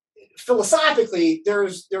 philosophically,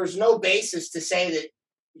 there's no basis to say that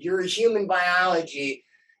your human biology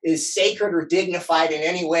is sacred or dignified in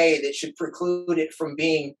any way that should preclude it from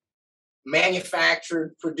being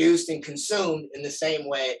manufactured, produced, and consumed in the same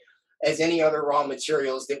way as any other raw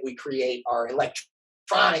materials that we create our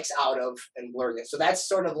electronics out of and blur it. So that's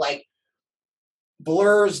sort of like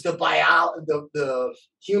blurs the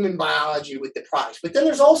human biology with the products. But then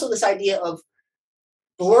there's also this idea of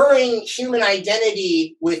blurring human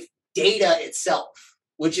identity with data itself,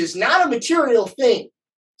 which is not a material thing,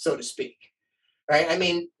 so to speak, right? I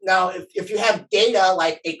mean, now if you have data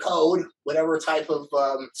like a code, whatever type of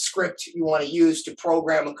script you want to use to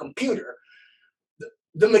program a computer,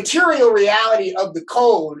 the material reality of the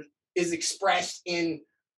code is expressed in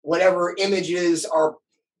whatever images are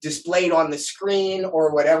displayed on the screen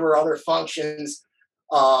or whatever other functions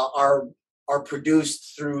are are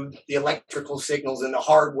produced through the electrical signals in the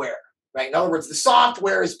hardware, right? In other words, the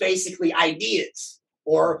software is basically ideas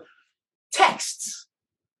or texts,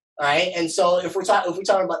 right? And so if we're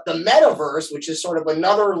talking about the metaverse, which is sort of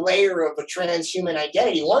another layer of a transhuman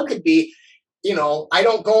identity, one could be, I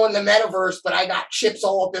don't go in the metaverse, but I got chips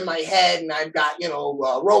all up in my head, and I've got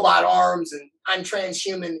robot arms, and I'm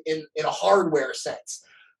transhuman in a hardware sense.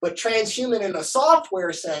 But transhuman in a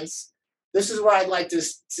software sense, this is where I'd like to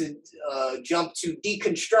jump to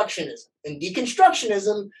deconstructionism. And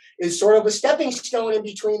deconstructionism is sort of a stepping stone in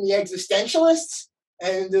between the existentialists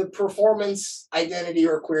and the performance identity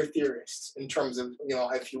or queer theorists, in terms of,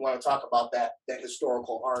 if you want to talk about that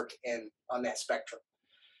historical arc and on that spectrum.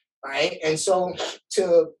 All right. And so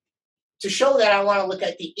to show that, I want to look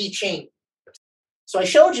at the I Ching. So I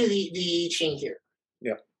showed you the I Ching here.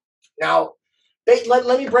 Yeah. Now,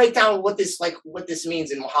 let me break down what this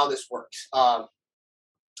means and how this works.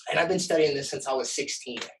 And I've been studying this since I was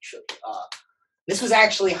 16, actually. This was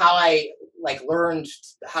actually how I learned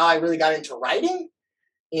how I really got into writing,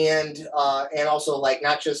 and also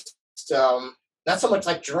not just not so much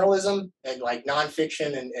like journalism and like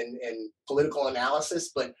nonfiction and political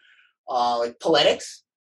analysis, but like poetics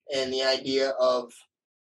and the idea of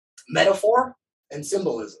metaphor and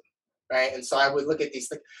symbolism, right? And so I would look at these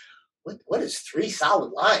things. What does 3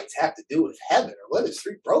 solid lines have to do with heaven, or what does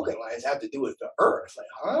 3 broken lines have to do with the earth?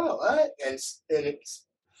 What? And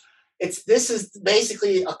this is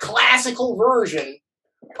basically a classical version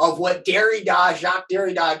of what Jacques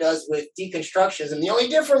Derrida does with deconstructionism. The only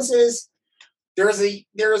difference is there's a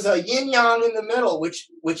yin yang in the middle, which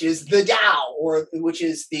is the Tao, or which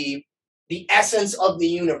is the essence of the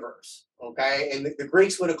universe. Okay, and the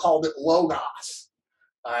Greeks would have called it logos.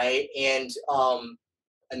 All right, and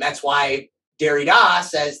that's why Derrida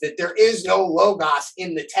says that there is no logos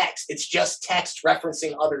in the text. It's just text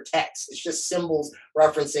referencing other texts. It's just symbols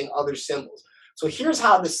referencing other symbols. So here's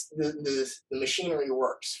how the machinery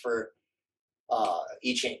works for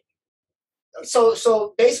I Ching.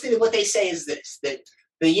 So basically what they say is this, that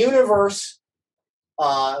the universe,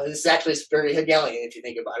 this is actually very Hegelian if you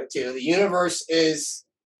think about it too, the universe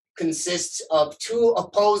consists of 2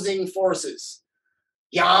 opposing forces.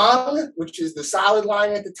 Yang, which is the solid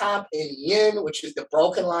line at the top, and yin, which is the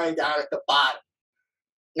broken line down at the bottom.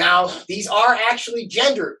 Now, these are actually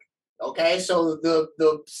gendered, okay? So the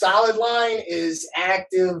solid line is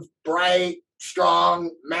active, bright,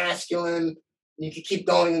 strong, masculine. You could keep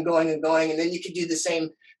going and going and going, and then you could do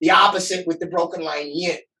the opposite with the broken line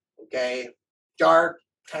yin, okay? Dark,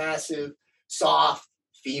 passive, soft,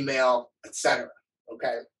 female, etc.,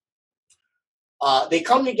 okay? They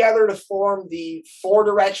come together to form the 4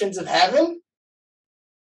 directions of heaven.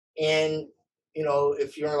 And,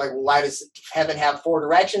 if you're like, well, why does heaven have 4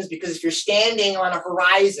 directions? Because if you're standing on a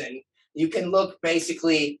horizon, you can look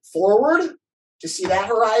basically forward to see that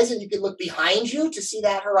horizon. You can look behind you to see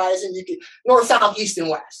that horizon. You can north, south, east, and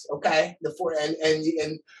west. Okay, the 4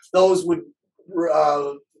 and those would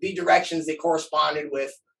be directions that corresponded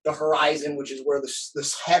with the horizon, which is where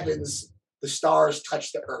the heavens, the stars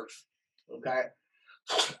touch the earth. Okay.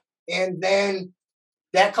 And then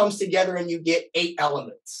that comes together and you get 8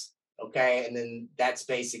 elements. Okay. And then that's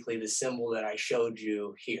basically the symbol that I showed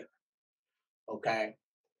you here. Okay.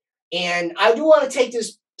 And I do want to take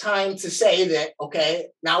this time to say that, okay,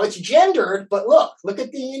 now it's gendered, but look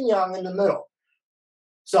at the yin yang in the middle.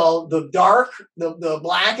 So the dark, the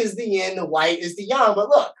black is the yin, the white is the yang. But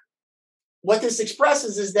look, what this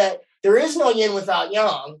expresses is that there is no yin without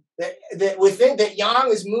yang, that within that yang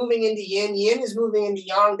is moving into yin is moving into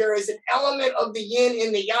yang. There is an element of the yin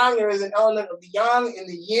in the yang, there is an element of the yang in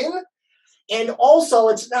the yin. And also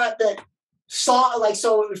it's not that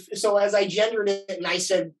so as I gendered it and I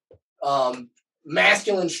said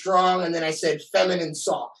masculine strong, and then I said feminine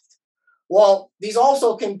soft. Well, these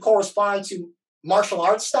also can correspond to martial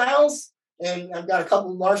arts styles. And I've got a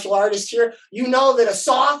couple of martial artists here. You know that a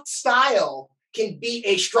soft style can be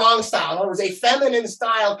a strong style. In other words, a feminine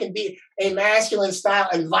style can be a masculine style,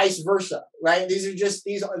 and vice versa, right? These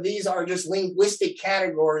are just linguistic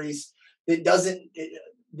categories that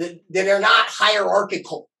are not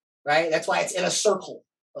hierarchical, right? That's why it's in a circle,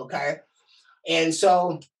 okay? And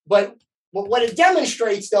so, but what it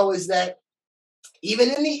demonstrates though is that even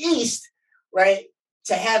in the East, right,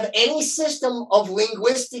 to have any system of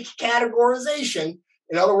linguistic categorization,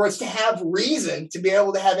 in other words, to have reason, to be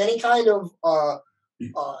able to have any kind of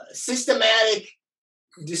systematic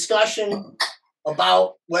discussion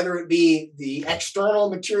about whether it be the external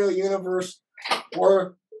material universe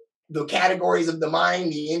or the categories of the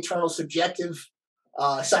mind, the internal subjective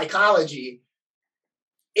psychology,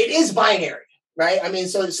 it is binary. right? I mean,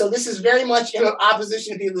 so this is very much in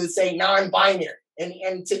opposition to people that say non-binary.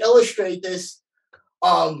 And to illustrate this,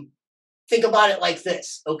 think about it like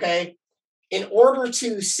this, okay? In order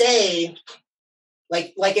to say,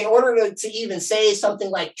 like in order to even say something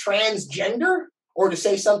like transgender or to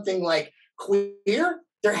say something like queer,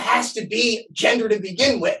 there has to be gender to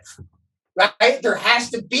begin with, right? There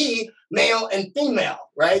has to be male and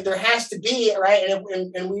female, right? There has to be, right?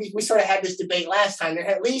 And we sort of had this debate last time. There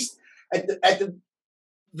at least at the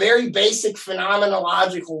very basic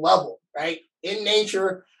phenomenological level, right? In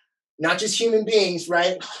nature, not just human beings,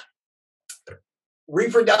 right?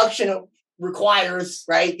 Reproduction requires,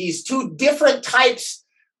 right, these two different types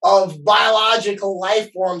of biological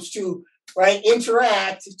life forms to, right,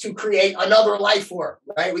 interact to create another life form,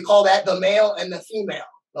 right? We call that the male and the female,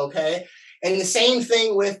 okay? And the same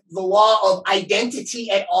thing with the law of identity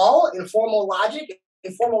at all in formal logic.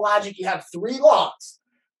 In formal logic, you have three laws: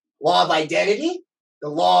 law of identity, the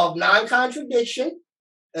law of non-contradiction,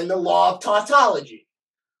 and the law of tautology.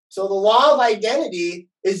 So the law of identity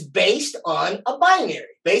is based on a binary.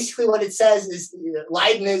 Basically, what it says is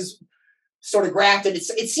Leibniz sort of graphed it.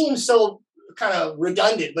 It seems so kind of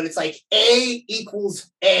redundant, but it's like A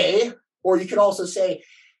equals A, or you could also say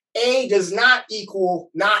A does not equal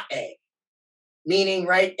not A. Meaning,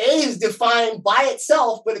 right, A is defined by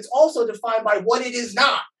itself, but it's also defined by what it is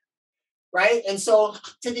not, right? And so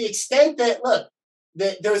to the extent that, look,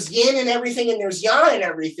 that there's yin in everything and there's yang in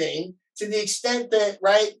everything, to the extent that,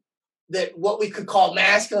 right, that what we could call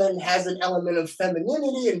masculine has an element of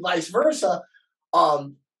femininity and vice versa,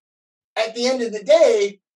 at the end of the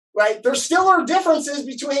day, right, there still are differences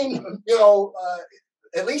between,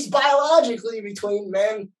 at least biologically between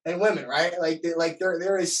men and women, right? Like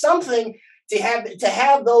there is something to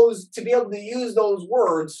have those, to be able to use those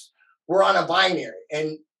words. We're on a binary.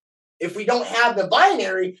 And if we don't have the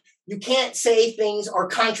binary, you can't say things are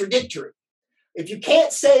contradictory. If you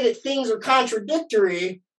can't say that things are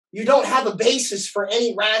contradictory, you don't have a basis for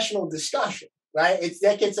any rational discussion, right?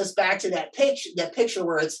 That gets us back to that picture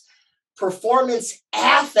where it's performance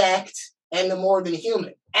affect and the more than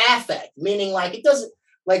human affect, meaning like it doesn't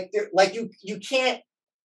like you can't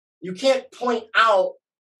point out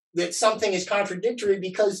that something is contradictory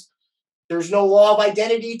because there's no law of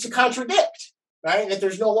identity to contradict, right? And if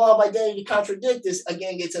there's no law of identity to contradict, this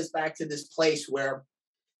again gets us back to this place where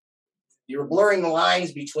you're blurring the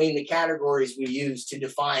lines between the categories we use to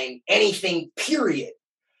define anything, period.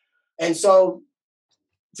 And so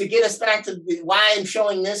to get us back to why I'm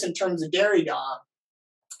showing this in terms of Derrida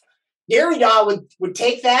would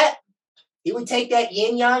take that, he would take that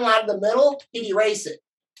yin yang out of the middle, he'd erase it.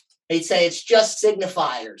 He'd say it's just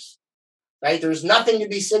signifiers, right? There's nothing to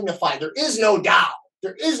be signified. There is no Tao.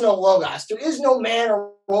 There is no logos. There is no man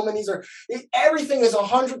or woman. Everything is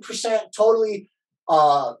 100% totally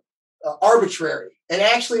arbitrary. And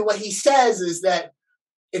actually what he says is that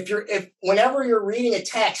whenever you're reading a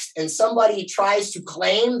text and somebody tries to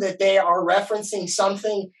claim that they are referencing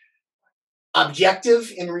something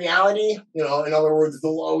objective in reality, in other words, the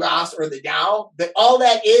logos or the Tao, that all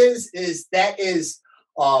that is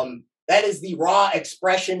the raw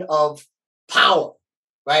expression of power,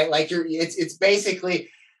 right? Like it's basically,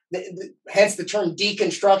 hence the term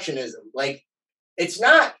deconstructionism. Like it's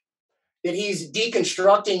not that he's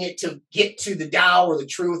deconstructing it to get to the Tao or the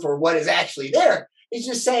truth or what is actually there. He's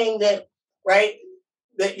just saying that, right,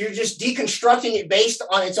 that you're just deconstructing it based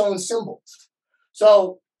on its own symbols.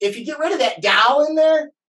 So if you get rid of that Tao in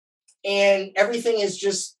there and everything is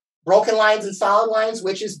just broken lines and solid lines,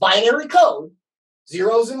 which is binary code,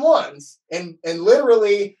 zeros and ones, and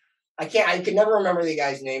literally, I can never remember the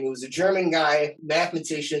guy's name. It was a German guy,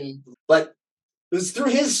 mathematician, but it was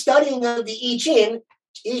through his studying of the I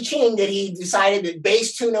Ching that he decided that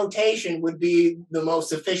base 2 notation would be the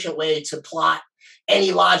most efficient way to plot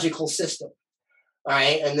any logical system. All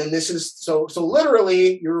right. And then this is so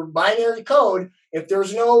literally your binary code, if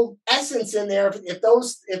there's no essence in there,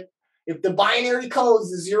 if the binary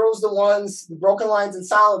codes, the zeros, the ones, the broken lines and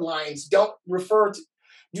solid lines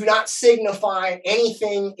do not signify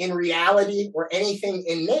anything in reality or anything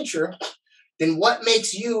in nature, then what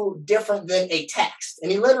makes you different than a text?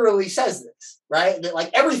 And he literally says this, right? That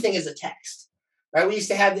like everything is a text, right? We used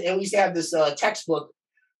to have this textbook,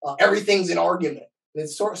 Everything's an Argument. And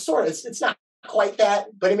it's sort of, it's not quite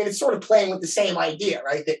that, but I mean, it's sort of playing with the same idea,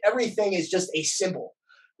 right? That everything is just a symbol,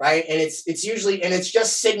 right? And it's usually, and it's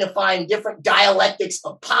just signifying different dialectics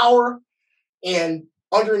of power, and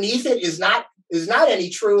underneath it is not any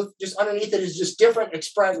truth. Just underneath it is just different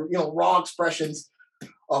raw expressions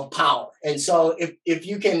of power. And so if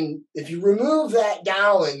you remove that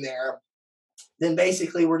Tao in there, then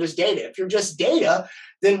basically we're just data. If you're just data,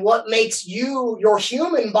 then what makes you, your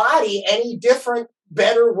human body, any different,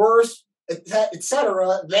 better, worse,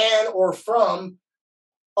 etc., than or from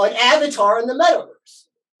an avatar in the metaverse,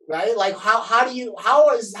 right? Like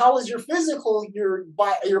how is your physical, your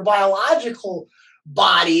biological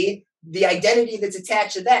body, the identity that's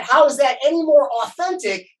attached to that, how is that any more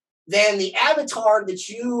authentic than the avatar that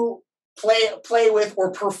you play with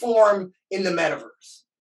or perform in the metaverse?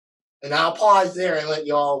 And I'll pause there and let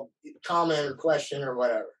y'all comment or question or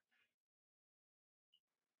whatever.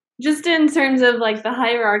 Just in terms of like the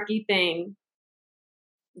hierarchy thing,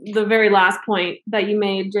 the very last point that you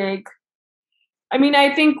made, Jake. I mean,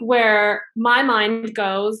 I think where my mind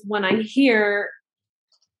goes when I hear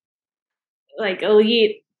like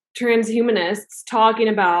elite transhumanists talking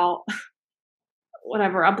about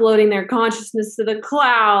whatever, uploading their consciousness to the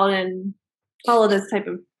cloud and all of this type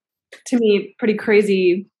of, to me, pretty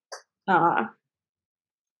crazy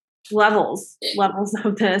levels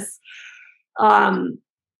of this.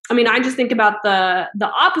 I mean, I just think about the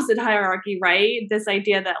opposite hierarchy, right? This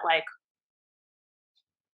idea that like,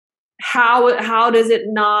 how does it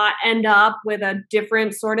not end up with a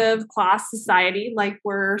different sort of class society like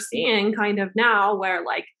we're seeing kind of now, where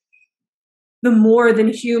like the more than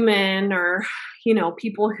human, or, you know,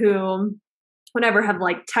 people who whatever have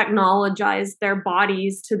like technologized their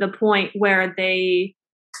bodies to the point where they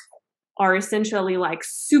are essentially like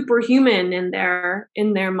superhuman in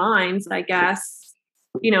their minds, I guess,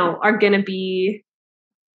 you know, are going to be,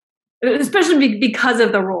 especially because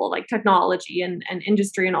of the role like technology and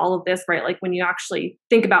industry and all of this, right? Like when you actually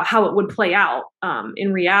think about how it would play out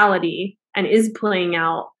in reality and is playing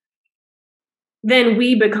out, then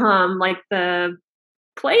we become like the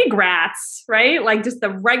plague rats, right? Like just the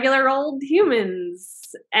regular old humans.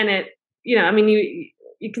 And it, you know, I mean,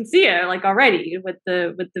 you can see it like already with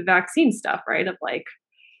the vaccine stuff, right? Of like,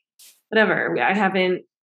 whatever, I haven't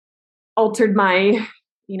altered my,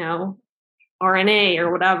 you know, RNA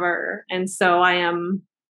or whatever, and so I am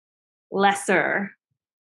lesser.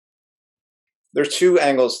 There's two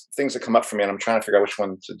angles, things that come up for me, and I'm trying to figure out which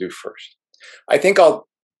one to do first. I think I'll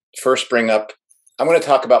first bring up, I'm going to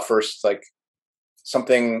talk about first, like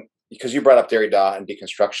something, because you brought up Derrida and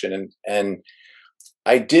deconstruction, and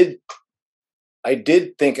I did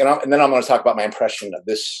think, and then I'm going to talk about my impression of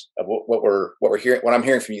this, of what we're hearing, what I'm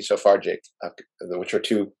hearing from you so far, Jake, which are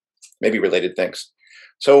two maybe related things.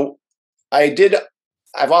 So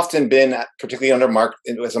I've often been, particularly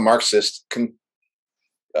as a Marxist,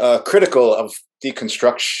 critical of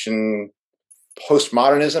deconstruction,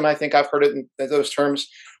 postmodernism. I think I've heard it in those terms,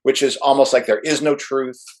 which is almost like there is no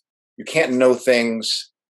truth. You can't know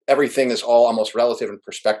things. Everything is all almost relative in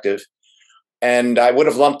perspective. And I would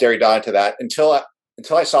have lumped Derrida into that until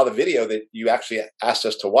I saw the video that you actually asked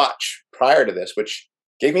us to watch prior to this, which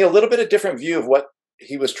gave me a little bit of different view of what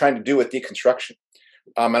he was trying to do with deconstruction.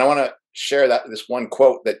 And I want to share this one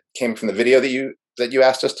quote that came from the video that you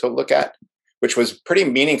asked us to look at, which was pretty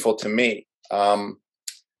meaningful to me.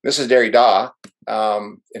 This is Derrida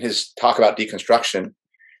in his talk about deconstruction.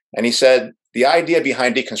 And he said, the idea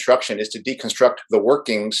behind deconstruction is to deconstruct the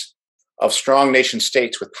workings of strong nation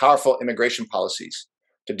states with powerful immigration policies,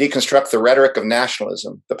 to deconstruct the rhetoric of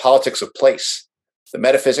nationalism, the politics of place, the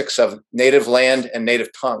metaphysics of native land and native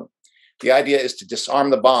tongue. The idea is to disarm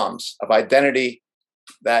the bombs of identity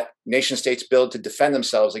that nation states build to defend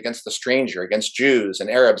themselves against the stranger, against Jews and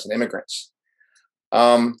Arabs and immigrants.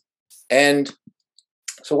 And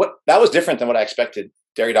so that was different than what I expected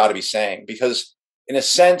Derrida to be saying, because in a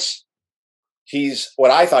sense,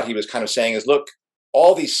 what I thought he was kind of saying is, look,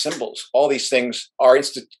 all these symbols, all these things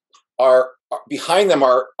are behind them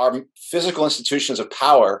are physical institutions of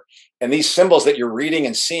power. And these symbols that you're reading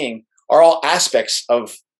and seeing are all aspects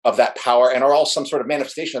of that power, and are all some sort of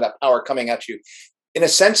manifestation of that power coming at you. In a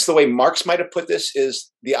sense, the way Marx might have put this is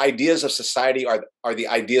the ideas of society are the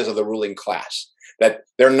ideas of the ruling class, that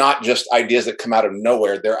they're not just ideas that come out of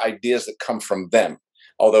nowhere. They're ideas that come from them,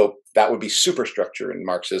 although that would be superstructure in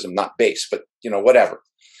Marxism, not base, but, you know, whatever.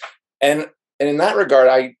 And in that regard,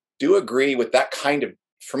 I do agree with that kind of,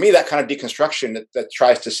 for me, that kind of deconstruction that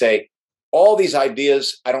tries to say, all these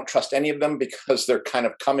ideas, I don't trust any of them because they're kind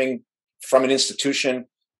of coming from an institution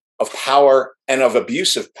of power and of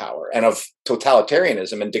abuse of power and of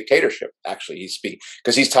totalitarianism and dictatorship. Actually, he's speaking,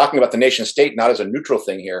 because he's talking about the nation state not as a neutral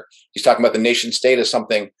thing here. He's talking about the nation state as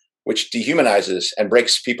something which dehumanizes and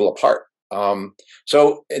breaks people apart.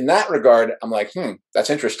 So in that regard, I'm like,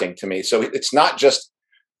 that's interesting to me. So it's not just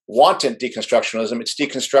wanton deconstructionism, it's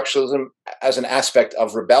deconstructionism as an aspect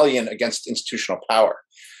of rebellion against institutional power.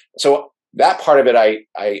 So that part of it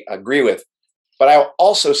I agree with. But I'll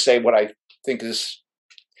also say what I think is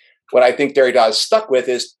what I think Derrida is stuck with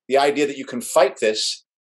is the idea that you can fight this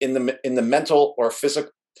in the mental or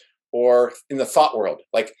physical or in the thought world.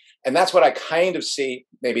 Like, and that's what I kind of see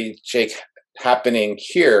maybe, Jake, happening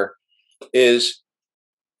here is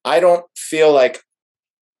I don't feel like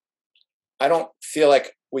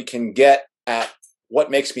we can get at what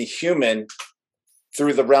makes me human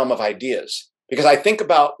through the realm of ideas. Because I think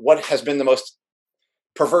about what has been the most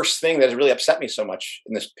perverse thing that has really upset me so much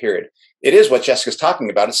in this period. It is what Jessica's talking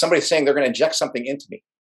about. It's somebody saying they're going to inject something into me.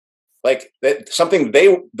 Like that, something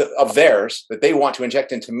of theirs that they want to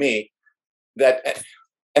inject into me.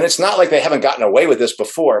 And it's not like they haven't gotten away with this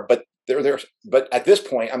before, but but at this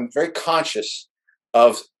point, I'm very conscious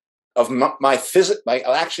of my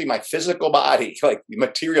physical body, like the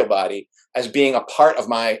material body, as being a part of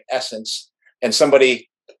my essence, and somebody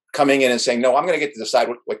coming in and saying, no, I'm going to get to decide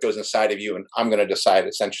what goes inside of you, and I'm going to decide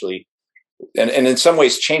essentially, and in some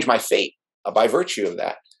ways change my fate by virtue of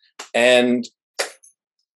that. And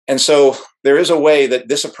so there is a way that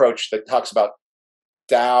this approach that talks about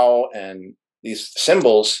Tao and these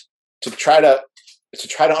symbols to try to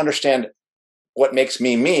understand what makes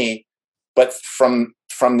me me, but from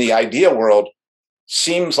the idea world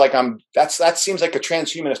seems like that seems like a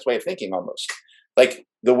transhumanist way of thinking almost. Like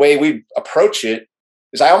the way we approach it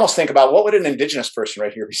is I almost think about what would an indigenous person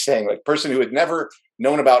right here be saying, like a person who had never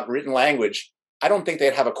known about written language. I don't think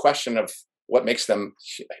they'd have a question of what makes them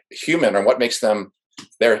human or what makes them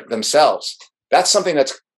themselves. That's something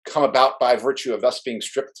that's come about by virtue of us being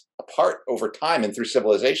stripped apart over time and through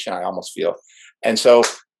civilization, I almost feel. And so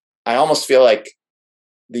I almost feel like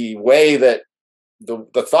the way that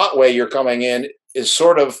the thought way you're coming in is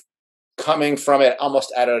sort of coming from it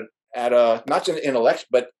almost at a not an intellect,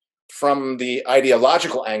 but from the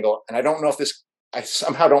ideological angle. And I don't know if I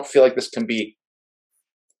somehow don't feel like this can be,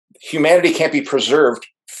 humanity can't be preserved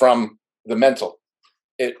from the mental.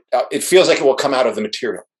 It feels like it will come out of the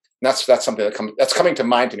material. And that's something that's coming to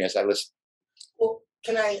mind to me as I listen. Well,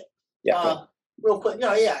 can I, real quick?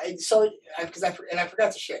 No, yeah. So, because I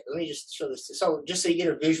forgot to share. Let me just show this. So, just so you get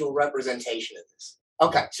a visual representation of this.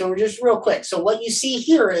 Okay. So, we're just real quick. So, what you see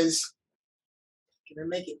here is, can I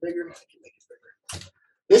make it bigger? I can make it bigger.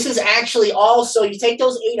 This is actually also, you take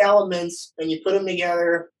those 8 elements and you put them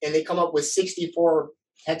together, and they come up with 64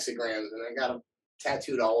 hexagrams, and I got them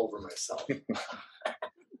tattooed all over myself.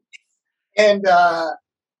 And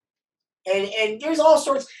there's all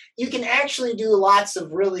sorts. You can actually do lots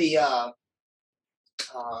of really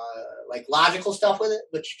like logical stuff with it,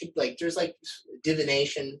 but you could there's like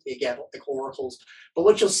divination, you get like oracles. But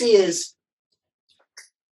what you'll see is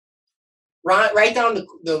right down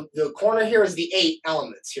the corner here is the 8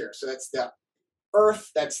 elements here. So that's the earth,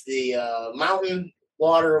 that's the mountain,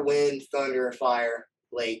 water, wind, thunder, fire,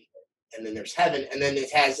 lake, and then there's heaven, and then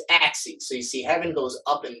it has axes. So you see heaven goes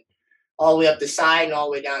up and all the way up the side and all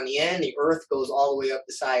the way down the end. The earth goes all the way up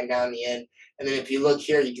the side and down the end. And then if you look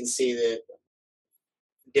here, you can see the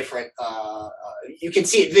different, you can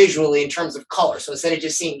see it visually in terms of color. So instead of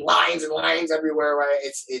just seeing lines and lines everywhere, right,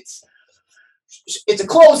 it's a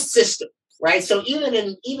closed system, right? So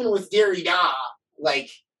even with Derrida,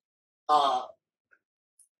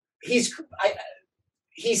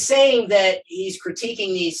 he's saying that he's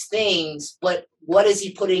critiquing these things, but what is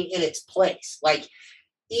he putting in its place? Like,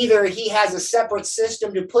 either he has a separate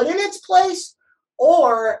system to put in its place,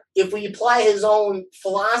 or if we apply his own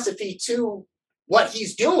philosophy to what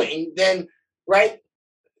he's doing, then, right,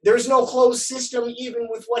 there's no closed system even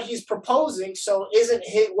with what he's proposing. So isn't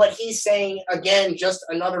what he's saying, again, just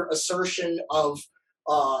another assertion of,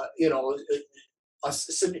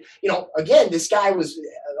 again, this guy was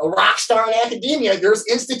a rock star in academia. There's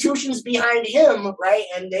institutions behind him, right?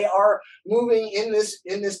 And they are moving in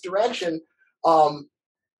this direction.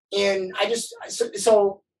 And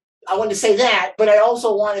so I wanted to say that, but I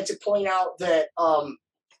also wanted to point out that,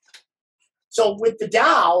 so with the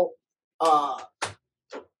Tao,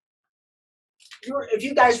 if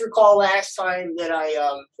you guys recall last time that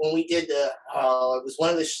when we did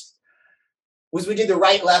we did the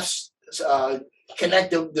right left,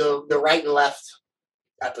 connect the right and left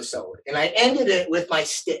episode. And I ended it with my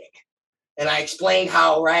stick. And I explained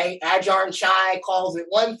how, right, Ajahn Chai calls it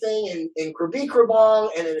one thing in Krabi Krabong,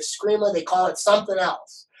 and in Eskrima they call it something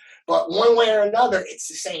else. But one way or another, it's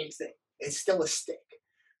the same thing. It's still a stick,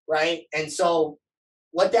 right? And so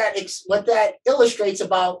what that illustrates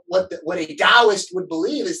about what a Taoist would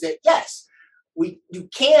believe is that, yes, you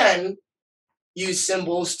can use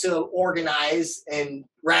symbols to organize and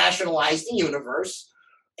rationalize the universe.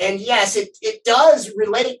 And yes, it does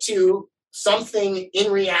relate to something in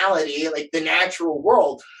reality, like the natural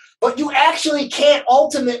world. but you actually can't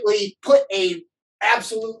ultimately put a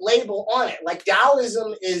absolute label on it. Like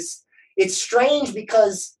Taoism it's strange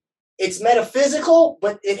because it's metaphysical,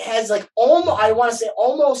 but it has like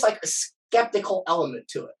almost like a skeptical element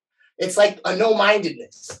to it. It's like a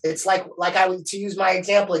no-mindedness. It's like I would, to use my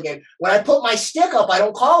example again, when I put my stick up, I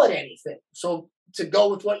don't call it anything. So to go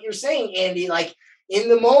with what you're saying, Andy, like in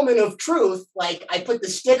the moment of truth, like I put the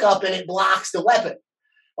stick up and it blocks the weapon.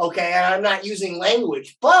 Okay, and I'm not using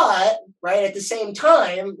language, but right at the same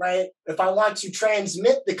time, right, if I want to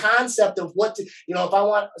transmit the concept of what to, if I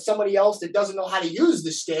want somebody else that doesn't know how to use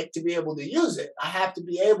the stick to be able to use it, I have to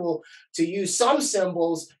be able to use some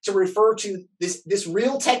symbols to refer to this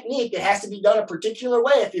real technique. It has to be done a particular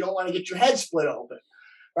way if you don't want to get your head split open,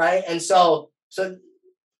 right? And so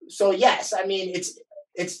yes, I mean it's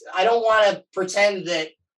I don't want to pretend that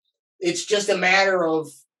it's just a matter of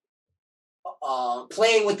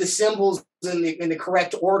playing with the symbols in the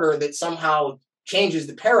correct order that somehow changes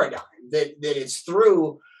the paradigm. That it's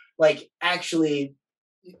through like actually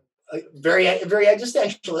very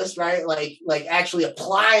existentialist, right? Like actually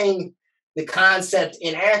applying the concept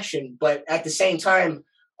in action, but at the same time,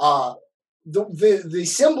 the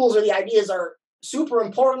symbols or the ideas are super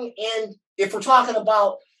important. And if we're talking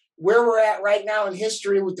about where we're at right now in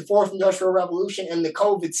history with the Fourth Industrial Revolution and the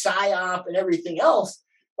COVID psyop and everything else,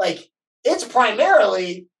 like it's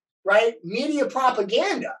primarily, right, media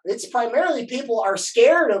propaganda. It's primarily people are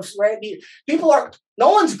scared of, right?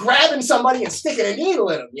 No one's grabbing somebody and sticking a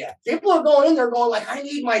needle in them yet. People are going in there going like, I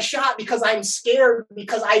need my shot because I'm scared,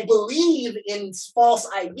 because I believe in false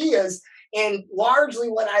ideas. And largely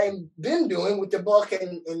what I've been doing with the book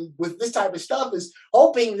and with this type of stuff is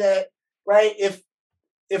hoping that, right, if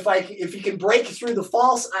you can break through the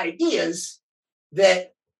false ideas,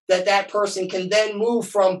 that person can then move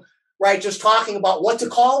from, right, just talking about what to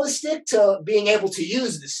call the stick to being able to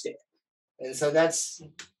use the stick. And so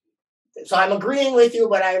I'm agreeing with you,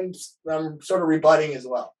 but I'm sort of rebutting as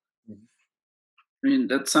well. I mean,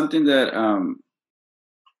 that's something that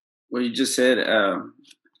what you just said,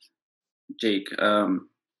 Jake,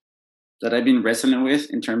 that I've been wrestling with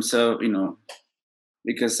in terms of,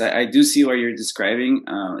 because I do see what you're describing,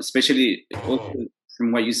 especially also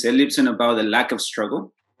from what you said, Lipson, about the lack of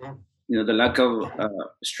struggle. The lack of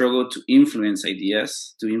struggle to influence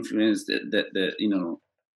ideas, to influence the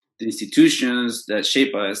institutions that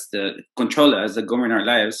shape us, that control us, that govern our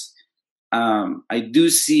lives. I do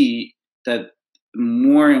see that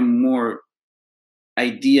more and more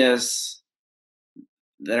ideas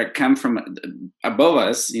that come from above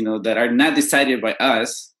us, that are not decided by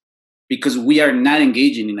us, because we are not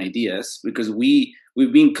engaging in ideas, because we've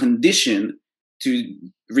been conditioned to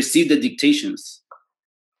receive the dictations.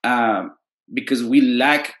 Because we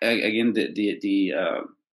lack again the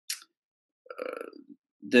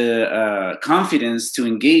confidence to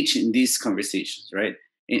engage in these conversations, right?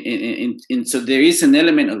 And so there is an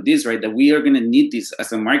element of this, right, that we are going to need this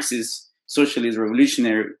as a Marxist, socialist,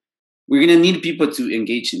 revolutionary. We're going to need people to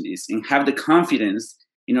engage in this and have the confidence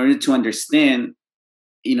in order to understand,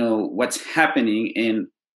 what's happening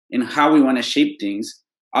and how we want to shape things.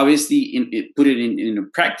 Obviously, put it in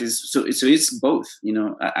practice. So it's both,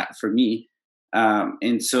 for me.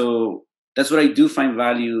 And so that's what I do find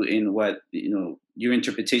value in what, your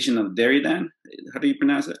interpretation of Derrida, how do you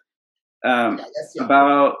pronounce it?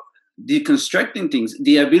 About deconstructing things,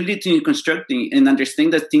 the ability to deconstructing and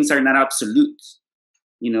understand that things are not absolute,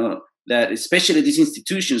 that especially these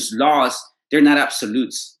institutions, laws, they're not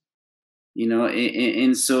absolutes,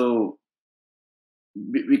 and so,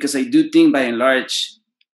 because I do think by and large,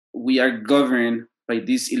 we are governed by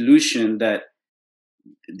this illusion that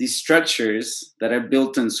these structures that are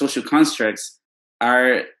built on social constructs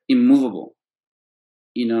are immovable,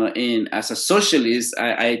 and as a socialist,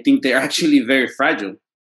 I think they're actually very fragile,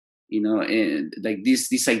 and like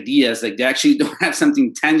these ideas, like they actually don't have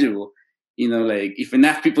something tangible, like if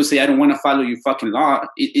enough people say, I don't want to follow your fucking law,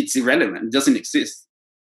 it's irrelevant, it doesn't exist.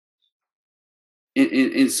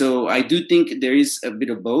 And so I do think there is a bit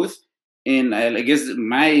of both. And I guess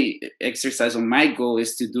my exercise or my goal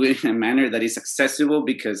is to do it in a manner that is accessible,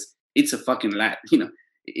 because it's a fucking lot,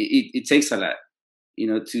 it takes a lot,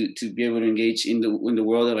 to be able to engage in the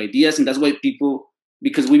world of ideas. And that's why people,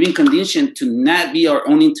 because we've been conditioned to not be our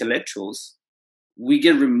own intellectuals, we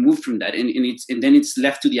get removed from that. And then it's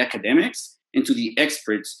left to the academics and to the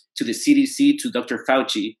experts, to the CDC, to Dr.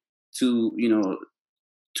 Fauci, to,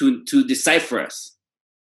 to decide for us.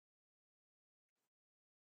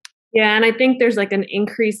 Yeah, and I think there's like an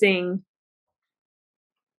increasing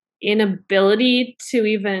inability to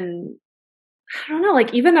even I don't know,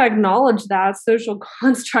 like even acknowledge that social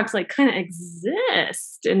constructs like kind of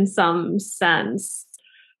exist in some sense,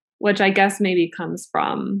 which I guess maybe comes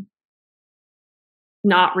from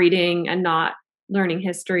not reading and not learning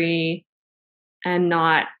history and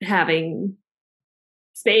not having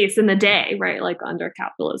space in the day, right? Like under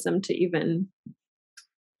capitalism to even,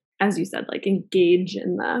 as you said, like engage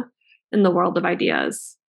in the world of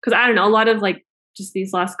ideas. Because I don't know, a lot of like just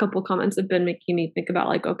these last couple comments have been making me think about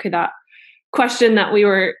like, okay, that question that we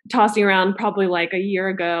were tossing around probably like a year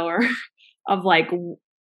ago, or of like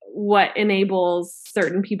what enables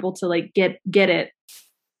certain people to like get it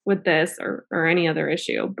with this or any other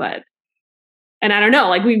issue. But and I don't know,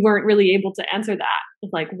 like we weren't really able to answer that.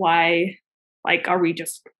 Like why, like are we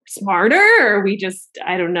just smarter, or are we just,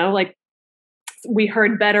 I don't know, like we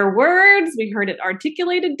heard better words, we heard it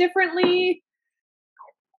articulated differently.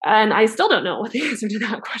 And I still don't know what the answer to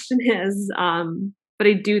that question is. But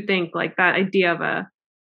I do think like that idea of a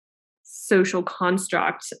social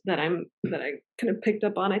construct that I kind of picked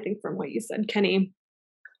up on, I think from what you said, Kenny.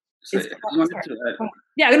 So I wanted to add,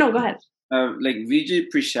 yeah, no, go ahead. Like Vijay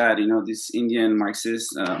Prashad, this Indian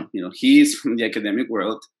Marxist, he's from the academic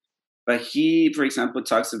world, but he, for example,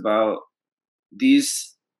 talks about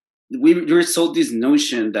these. We were sold this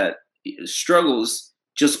notion that struggles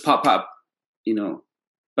just pop up,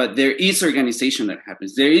 but there is organization that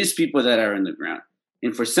happens. There is people that are on the ground,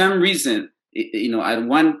 and for some reason, at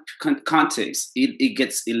one context,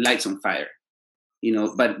 it lights on fire,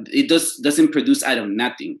 but it doesn't produce out of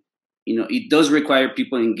nothing. It does require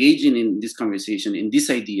people engaging in this conversation, in these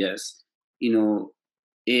ideas,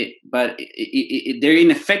 but they're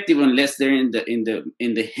ineffective unless they're in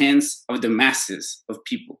the hands of the masses of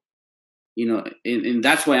people, and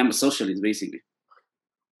that's why I'm a socialist, basically.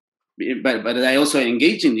 But I also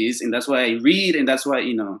engage in this, and that's why I read, and that's why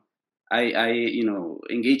I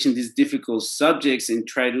engage in these difficult subjects and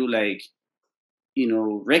try to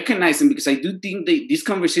recognize them, because I do think these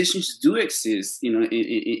conversations do exist,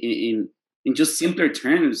 in just simpler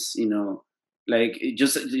terms, like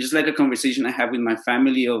just like a conversation I have with my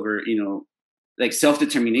family over, like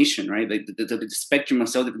self-determination, right? Like the spectrum of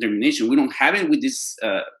self-determination. We don't have it with this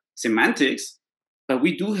semantics, but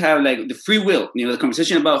we do have like the free will, the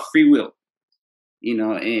conversation about free will,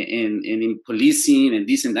 and in policing and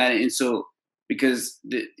this and that. And so, because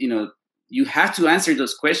you have to answer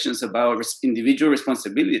those questions about individual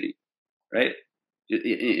responsibility, right?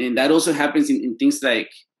 And that also happens in things like,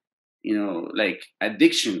 like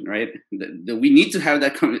addiction, right? That we need to have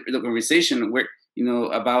that the conversation where,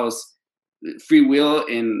 about free will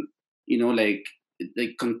and, like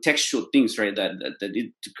contextual things, right? That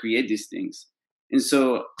need to create these things. And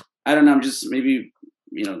so, I don't know, I'm just maybe,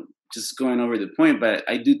 just going over the point, but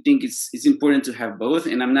I do think it's important to have both.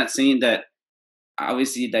 And I'm not saying that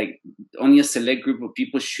obviously like only a select group of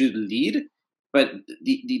people should lead, but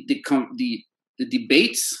the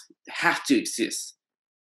debates have to exist,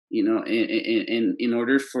 in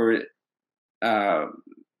order for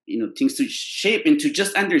things to shape and to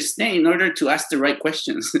just understand, in order to ask the right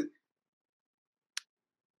questions.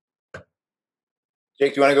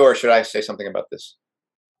 Jake, do you want to go, or should I say something about this?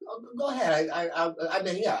 Go ahead. I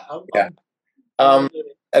mean, yeah. And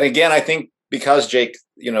again, I think because Jake,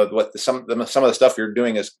 what some of the stuff you're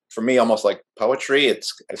doing is for me almost like poetry.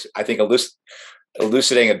 It's I think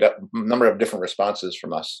elucidating a number of different responses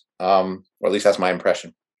from us, or at least that's my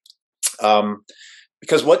impression.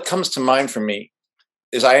 Because what comes to mind for me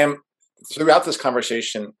is throughout this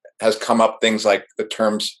conversation has come up things like the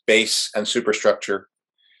terms base and superstructure,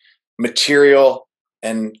 material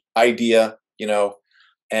and idea,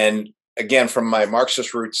 and again, from my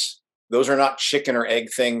Marxist roots, those are not chicken or egg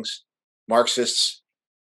things. Marxists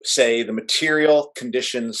say the material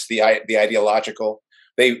conditions the ideological.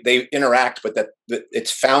 They interact, but that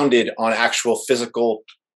it's founded on actual physical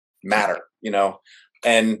matter,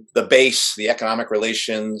 and the base, the economic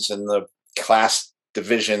relations and the class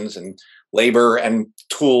divisions and labor and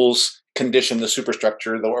tools condition the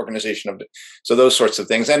superstructure, the organization of it. So those sorts of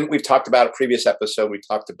things. And we've talked about a previous episode. We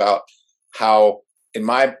talked about how, in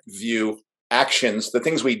my view, actions, the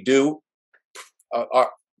things we do,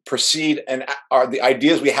 proceed and are the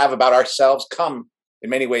ideas we have about ourselves come in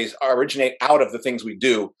many ways originate out of the things we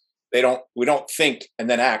do. We don't think and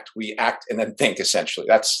then act. We act and then think. Essentially,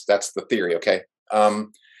 that's the theory. Okay.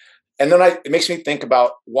 And then it makes me think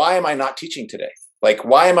about, why am I not teaching today? Like,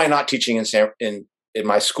 why am I not teaching in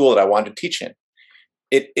my school that I wanted to teach in?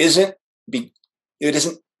 It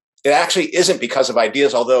actually isn't because of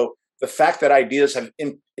ideas, although the fact that ideas have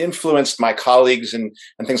influenced my colleagues and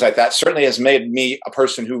things like that certainly has made me a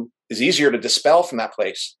person who is easier to dispel from that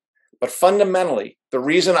place. But fundamentally, the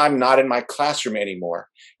reason I'm not in my classroom anymore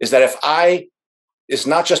is that it's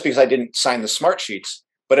not just because I didn't sign the smart sheets,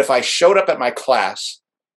 but if I showed up at my class,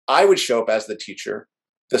 I would show up as the teacher.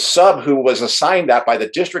 The sub who was assigned that by the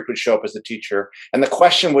district would show up as the teacher. And the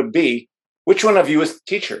question would be, which one of you is the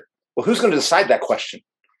teacher? Well, who's going to decide that question?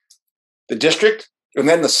 The district? And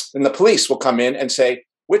then the police will come in and say,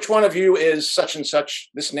 which one of you is such and such,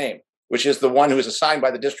 this name, which is the one who is assigned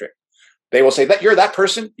by the district? They will say that you're that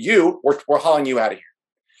person. We're hauling you out of here.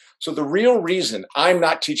 So the real reason I'm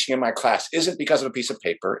not teaching in my class isn't because of a piece of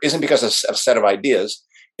paper, isn't because of a set of ideas.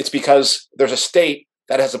 It's because there's a state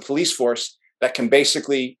that has a police force that can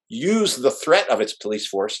basically use the threat of its police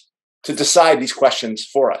force to decide these questions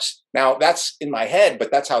for us. Now, that's in my head,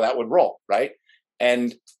 but that's how that would roll, right?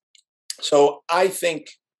 And so I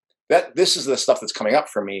think that this is the stuff that's coming up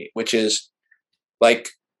for me, which is like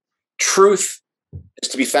truth is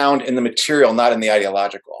to be found in the material, not in the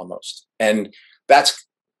ideological almost. And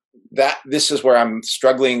this is where I'm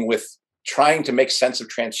struggling with trying to make sense of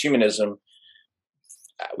transhumanism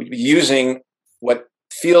using what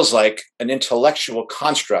feels like an intellectual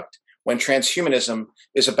construct when transhumanism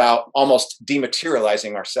is about almost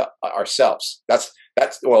dematerializing ourselves. That's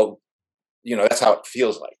well, that's how it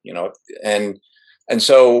feels like, and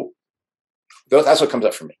so that's what comes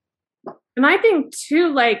up for me. And I think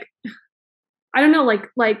too, like, I don't know,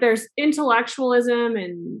 like there's intellectualism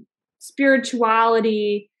and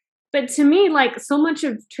spirituality, but to me, like so much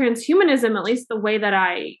of transhumanism, at least the way that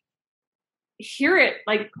I hear it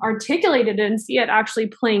like articulated and see it actually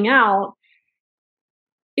playing out,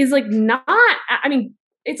 is like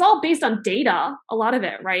it's all based on data, a lot of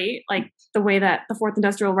it, right? Like the way that the fourth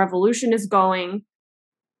industrial revolution is going.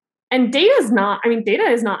 And data is not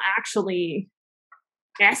actually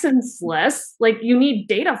essenceless. Like you need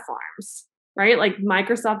data farms, right? Like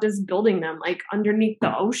Microsoft is building them like underneath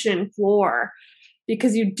the ocean floor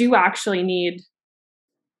because you do actually need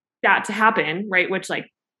that to happen, right? Which like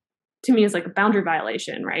to me is like a boundary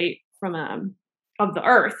violation, right? Of the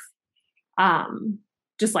earth.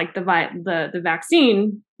 Just like the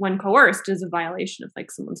vaccine, when coerced, is a violation of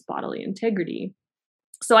like someone's bodily integrity.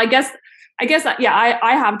 So I guess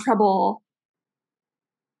I have trouble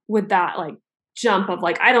with that like jump of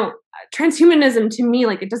like transhumanism to me,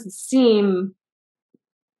 like it doesn't seem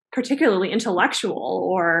particularly intellectual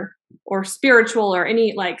or spiritual or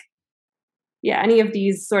any of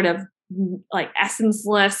these sort of like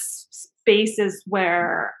essenceless spaces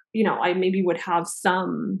where I maybe would have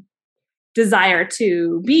some desire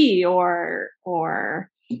to be or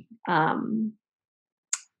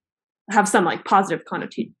have some like positive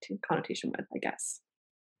connotation with, I guess.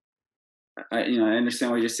 I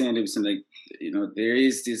understand what you're saying, Libson. Like, there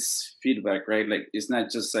is this feedback, right? Like, it's not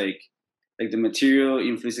just like the material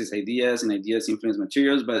influences ideas and ideas influence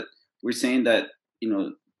materials, but we're saying that,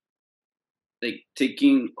 like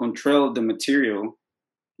taking control of the material,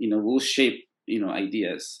 will shape,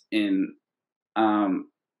 ideas. And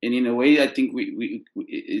in a way, I think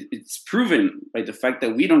it's proven by the fact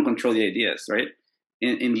that we don't control the ideas, right?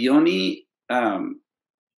 And the only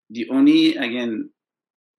again,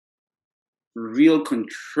 real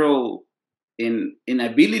control in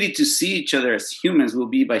ability to see each other as humans will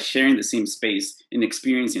be by sharing the same space and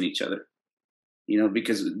experiencing each other,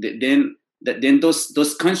 because then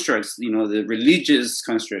those constructs, the religious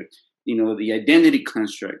construct, the identity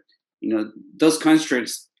construct, those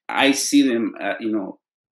constructs, I see them,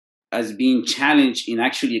 as being challenged in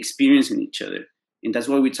actually experiencing each other. And that's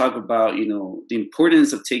why we talk about, the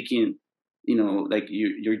importance of taking, like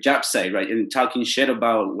your job site, right? And talking shit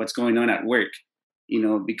about what's going on at work,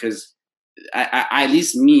 because I at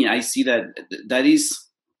least me, I see that is,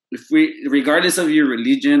 regardless of your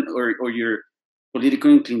religion or your political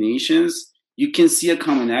inclinations, you can see a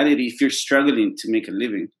commonality if you're struggling to make a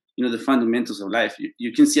living, the fundamentals of life.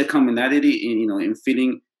 You can see a commonality in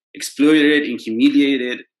feeling exploited and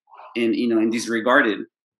humiliated and, and disregarded.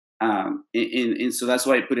 And so that's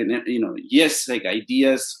why I put it in, yes, like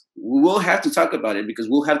ideas, we will have to talk about it because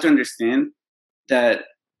we'll have to understand that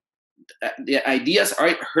the ideas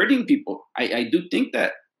are hurting people. I do think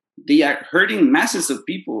that they are hurting masses of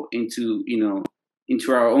people into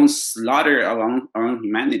our own slaughter of our own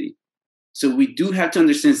humanity. So we do have to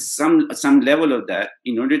understand some level of that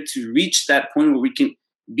in order to reach that point where we can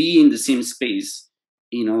be in the same space,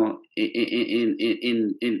 and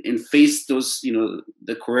face those,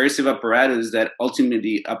 the coercive apparatus that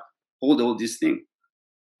ultimately uphold all these things.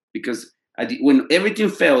 Because when everything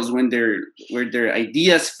fails, when their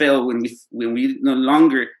ideas fail, when we no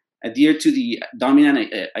longer adhere to the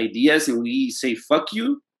dominant ideas and we say fuck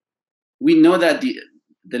you, we know that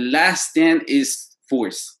the last stand is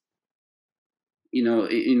force.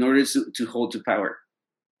 in order to hold to power.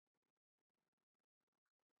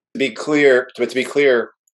 To be clear,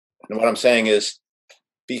 and what I'm saying is,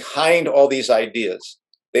 behind all these ideas,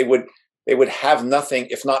 they would have nothing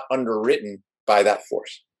if not underwritten by that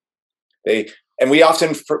force. And we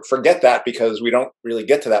often forget that because we don't really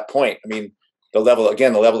get to that point. I mean, the level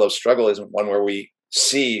of struggle isn't one where we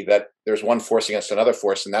see that there's one force against another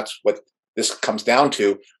force, and that's what this comes down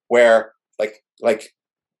to. Where, like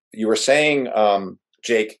you were saying,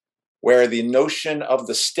 Jake, where the notion of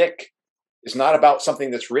the stick is not about something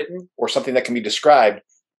that's written or something that can be described.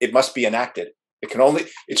 It must be enacted.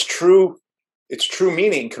 Its true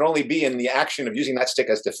meaning can only be in the action of using that stick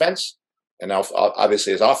as defense, and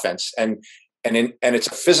obviously as offense, and it's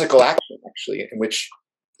a physical action actually in which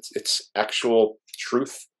its actual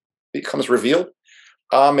truth becomes revealed.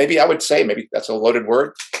 Maybe I would say, maybe that's a loaded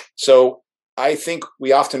word. So I think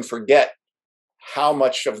we often forget how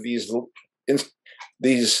much of these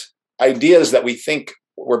ideas that we think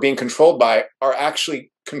we're being controlled by are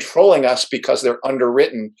actually controlling us because they're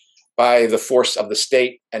underwritten by the force of the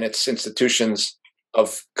state and its institutions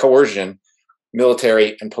of coercion,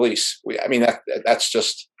 military and police. That's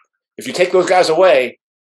just, if you take those guys away,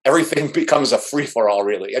 everything becomes a free-for-all,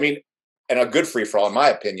 really. I mean, and a good free-for-all, in my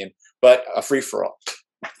opinion, but a free-for-all.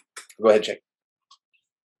 Go ahead, Jake.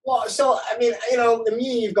 Well, so, I mean, the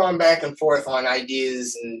me, you've gone back and forth on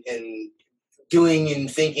ideas and doing and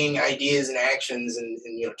thinking ideas and actions and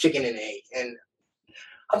chicken and egg. And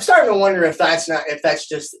I'm starting to wonder if that's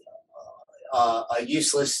just a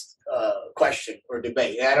useless question or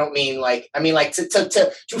debate. And I don't mean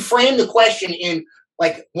to frame the question in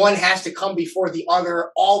like one has to come before the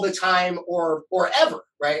other all the time or ever,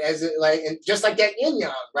 right? And just like that yin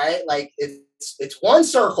yang, right? Like it's one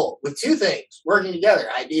circle with two things working together,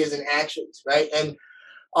 ideas and actions, right? And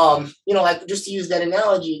like just to use that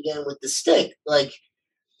analogy again with the stick, like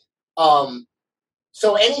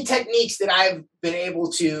so any techniques that I've been able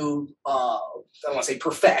to I don't want to say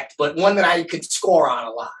perfect, but one that I could score on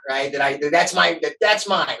a lot, right? That's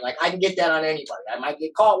mine. Like I can get that on anybody. I might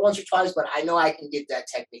get caught once or twice, but I know I can get that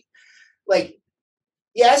technique. Like,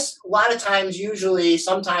 yes, a lot of times,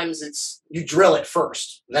 sometimes it's you drill it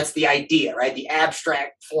first. That's the idea, right? The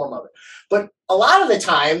abstract form of it. But a lot of the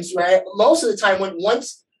times, right? Most of the time,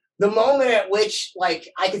 the moment at which, like,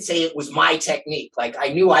 I could say it was my technique, like I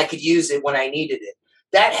knew I could use it when I needed it.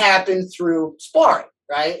 That happened through sparring,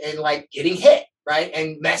 right? And like getting hit, right?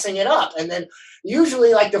 And messing it up. And then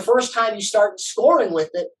usually like the first time you start scoring with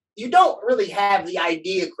it, you don't really have the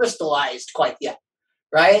idea crystallized quite yet,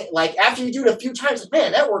 right? Like after you do it a few times, like,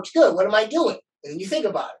 man, that works good. What am I doing? And then you think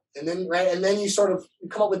about it. And then, right. And then you sort of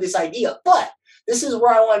come up with this idea. But this is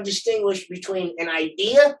where I want to distinguish between an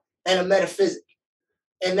idea and a metaphysic.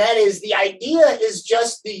 And that is, the idea is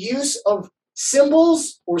just the use of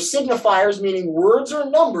symbols or signifiers, meaning words or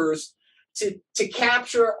numbers, to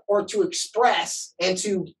capture or to express and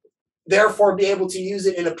to therefore be able to use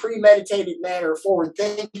it in a premeditated manner, forward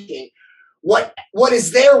thinking, what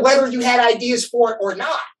is there, whether you had ideas for it or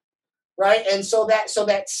not, right? And so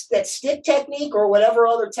that stick technique or whatever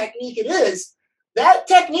other technique it is, that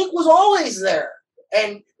technique was always there.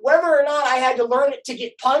 And whether or not I had to learn it to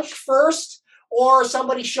get punched first, or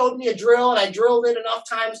somebody showed me a drill and I drilled it enough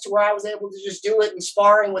times to where I was able to just do it in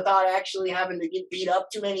sparring without actually having to get beat up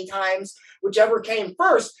too many times, whichever came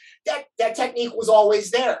first, that technique was always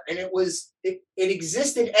there. And it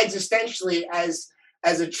existed existentially as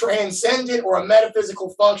a transcendent or a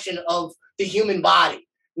metaphysical function of the human body.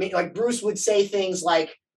 I mean, like Bruce would say things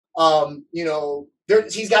like,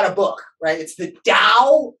 he's got a book, right? It's the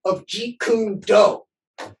Tao of Jeet Kune Do.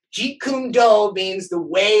 Jeet Kune Do means the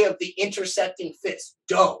way of the intersecting fist.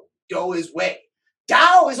 Do is way.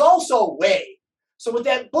 Tao is also way. So what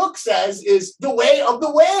that book says is the way of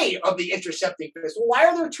the intersecting fist. Well, why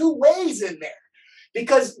are there two ways in there?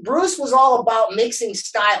 Because Bruce was all about mixing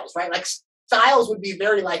styles, right? Like styles would be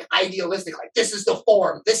very like idealistic, like this is the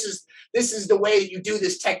form, this is the way that you do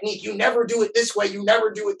this technique. You never do it this way, you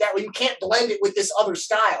never do it that way. You can't blend it with this other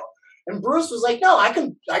style. And Bruce was like, no, I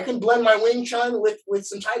can blend my Wing Chun with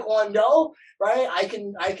some Taekwondo, right? I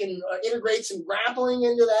can integrate some grappling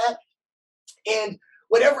into that, and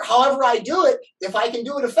however I do it, if I can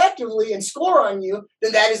do it effectively and score on you,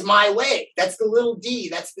 then that is my way. That's the little D.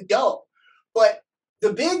 That's the Do. But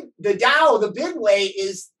the Tao, the big way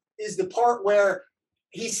is the part where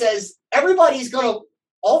he says everybody's going to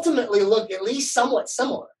ultimately look at least somewhat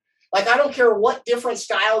similar. Like I don't care what different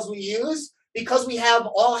styles we use, because we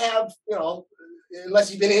all have,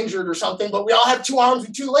 unless you've been injured or something, but we all have two arms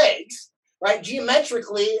and two legs, right?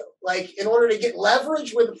 Geometrically, like in order to get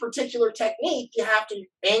leverage with a particular technique, you have to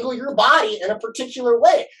angle your body in a particular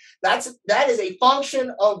way. That is a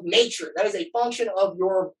function of nature. That is a function of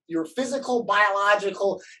your physical,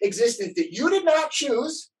 biological existence that you did not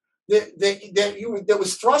choose. That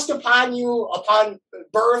was thrust upon you upon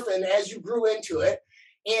birth and as you grew into it,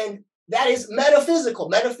 and that is metaphysical.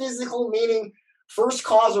 Metaphysical meaning first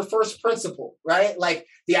cause or first principle, right? Like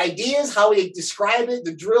the ideas, how we describe it,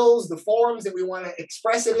 the drills, the forms that we want to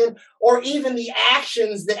express it in, or even the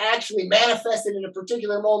actions that actually manifest it in a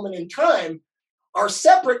particular moment in time are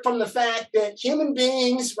separate from the fact that human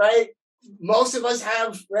beings, right? Most of us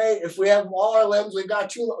have, right? If we have all our limbs, we've got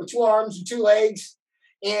two arms and two legs,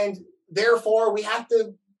 and therefore we have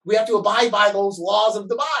to abide by those laws of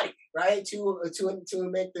the body, right? To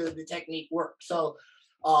make the technique work. So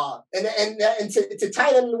and to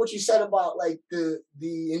tie that into what you said about like the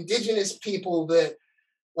indigenous people that,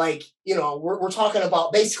 like, you know, we're talking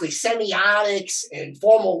about basically semiotics and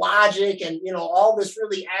formal logic and, you know, all this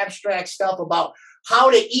really abstract stuff about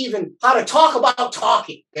how to talk about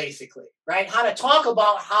talking, basically, right? How to talk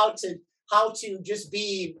about how to just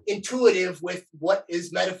be intuitive with what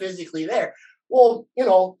is metaphysically there. Well, you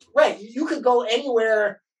know, right, you could go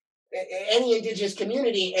anywhere, any indigenous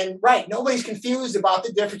community, and right, nobody's confused about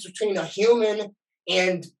the difference between a human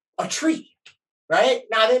and a tree. Right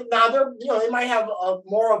they're, you know, they might have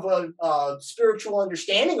more of a spiritual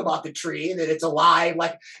understanding about the tree, that it's alive.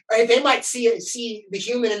 Like, right, they might see the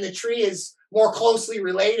human and the tree as more closely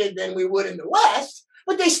related than we would in the West,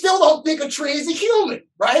 but they still don't think a tree is a human,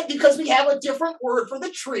 right? Because we have a different word for the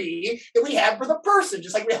tree than we have for the person,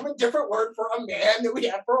 just like we have a different word for a man than we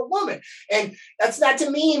have for a woman. And that's not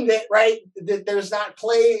to mean that, right, that there's not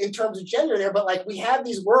play in terms of gender there, but like we have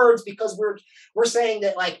these words because we're saying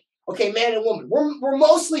that, like, okay, man and woman, we're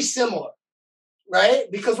mostly similar, right?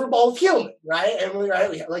 Because we're both human, right? And we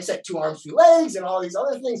have, like I said, two arms, two legs, and all these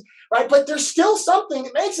other things, right? But there's still something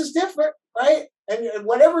that makes us different, right? And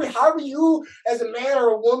however you as a man or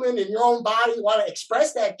a woman in your own body want to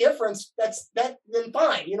express that difference, then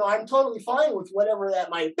fine. You know, I'm totally fine with whatever that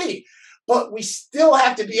might be. But we still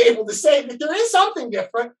have to be able to say that there is something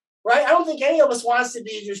different, right? I don't think any of us wants to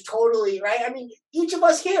be just totally, right? I mean, each of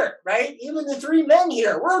us here, right? Even the three men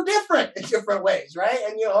here, we're different in different ways, right?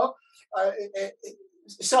 And, you know,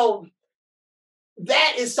 so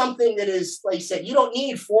that is something that is, like you said, you don't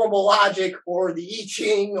need formal logic or the I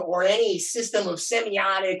Ching or any system of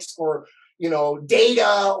semiotics or, you know,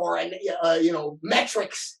 data or, you know,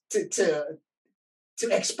 metrics to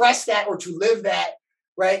express that or to live that,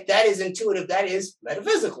 right? That is intuitive. That is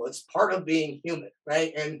metaphysical. It's part of being human,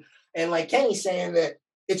 right? And like Kenny's saying that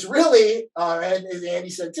it's really, and as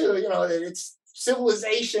Andy said too, you know, that it's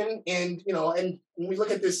civilization, and, you know, and when we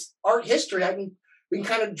look at this art history, we can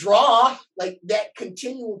kind of draw like that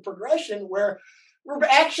continual progression where we're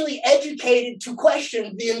actually educated to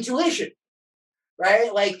question the intuition,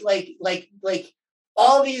 right? Like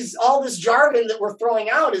all this jargon that we're throwing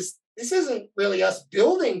out this isn't really us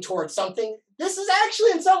building towards something. This is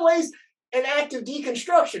actually in some ways an act of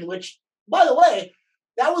deconstruction, which, by the way,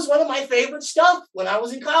 that was one of my favorite stuff when I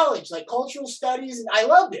was in college, like cultural studies. And I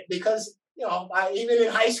loved it because, you know, even in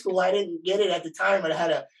high school, I didn't get it at the time, but I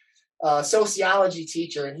had a sociology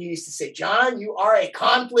teacher, and he used to say, "John, you are a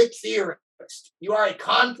conflict theorist. You are a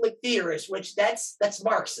conflict theorist," which that's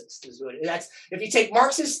Marxist. That's, if you take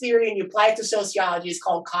Marxist theory and you apply it to sociology, it's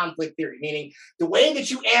called conflict theory, meaning the way that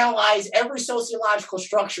you analyze every sociological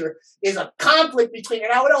structure is a conflict between.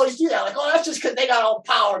 And I would always do that, like, oh, that's just because they got all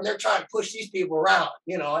the power and they're trying to push these people around,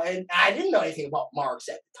 you know. And I didn't know anything about Marx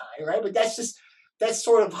at the time, right? But that's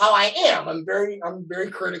sort of how I am. I'm very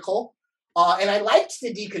critical. And I liked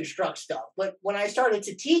to deconstruct stuff, but when I started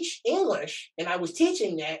to teach English, and I was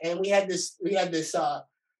teaching that, and we had this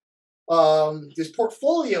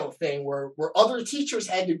portfolio thing where other teachers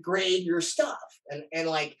had to grade your stuff, and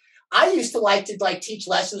like I used to like teach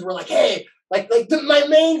lessons where, like, hey, my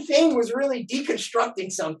main thing was really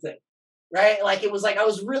deconstructing something, right? Like it was like I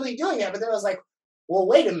was really doing that, but then I was like, well,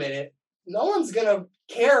 wait a minute, no one's gonna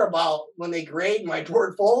care about when they grade my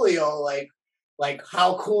portfolio, like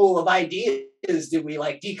how cool of ideas did we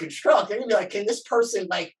like deconstruct? They're gonna be like, can this person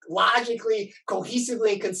like logically,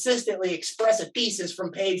 cohesively, and consistently express a thesis from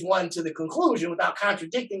page 1 to the conclusion without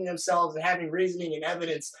contradicting themselves and having reasoning and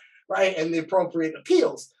evidence, right? And the appropriate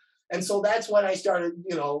appeals. And so that's when I started,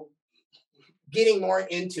 you know, getting more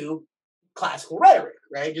into classical rhetoric,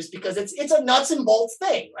 right? Just because it's a nuts and bolts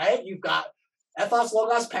thing, right? You've got ethos,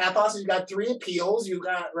 logos, pathos. You've got 3 appeals. You've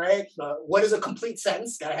got, right, what is a complete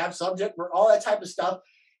sentence? Got to have subject, all that type of stuff.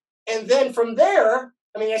 And then from there,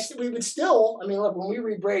 I mean, we would still, I mean, look, when we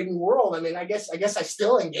read Brave New World, I mean, I guess I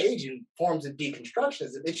still engage in forms of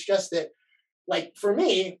deconstructionism. It's just that, like, for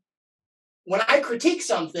me, when I critique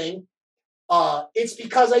something, it's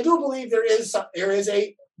because I do believe there is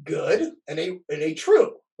a good and a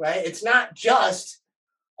true, right? It's not just,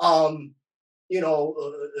 you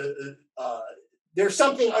know, there's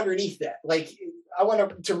something underneath that. Like, I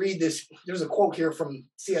want to read this. There's a quote here from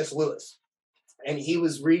C.S. Lewis, and he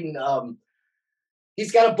was reading.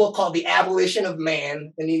 He's got a book called The Abolition of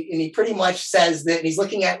Man, and he pretty much says that, and he's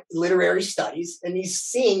looking at literary studies, and he's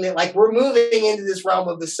seeing that, like, we're moving into this realm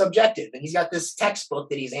of the subjective, and he's got this textbook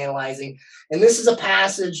that he's analyzing, and this is a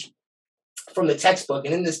passage from the textbook,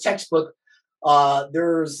 and in this textbook,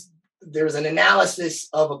 there's an analysis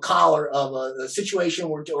of a situation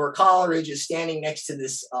where Coleridge is standing next to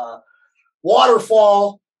this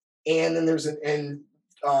waterfall, and then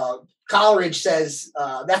Coleridge says,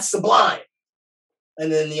 that's sublime. And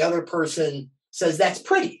then the other person says, that's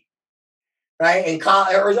pretty, right? And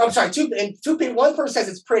one person says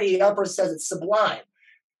it's pretty, the other person says it's sublime.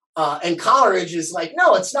 And Coleridge is like,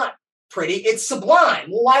 no, it's not pretty, it's sublime.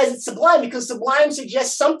 Well, why is it sublime? Because sublime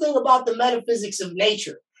suggests something about the metaphysics of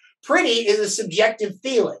nature. Pretty is a subjective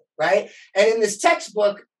feeling, right? And in this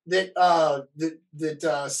textbook that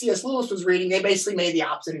C.S. Lewis was reading, they basically made the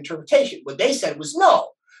opposite interpretation. What they said was,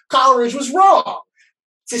 no, Coleridge was wrong.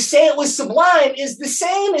 To say it was sublime is the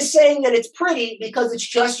same as saying that it's pretty, because it's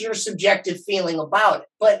just your subjective feeling about it.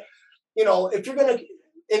 But, you know, if you're going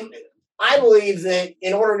to, I believe that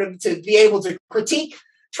in order to be able to critique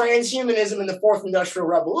transhumanism in the Fourth Industrial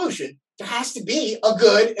Revolution, there has to be a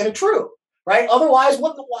good and a true, right? Otherwise,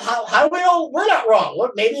 how do we know we're not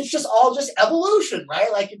wrong? Maybe it's just all just evolution, right?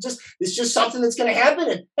 Like it's just something that's going to happen.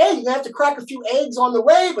 And hey, you're going to have to crack a few eggs on the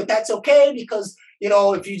way, but that's okay, because, you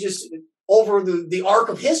know, if you just over the arc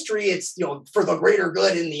of history, it's, you know, for the greater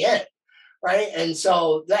good in the end, right? And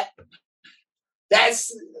so that's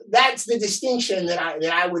the distinction that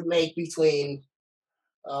I would make between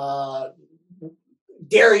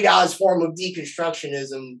Derrida's form of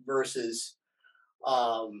deconstructionism versus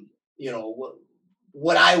you know,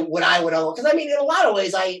 what I would, because I mean, in a lot of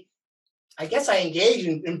ways, I guess I engage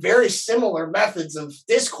in very similar methods of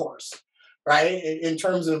discourse, right? In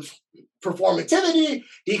terms of performativity,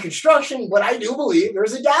 deconstruction, but I do believe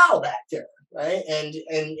there's a Tao back there, right?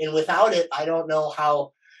 And without it, I don't know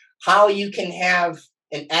how you can have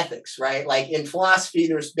an ethics, right? Like in philosophy,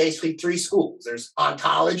 there's basically three schools. There's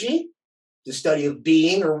ontology, the study of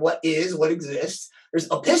being or what is, what exists. There's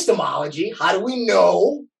epistemology, how do we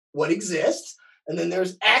know what exists? And then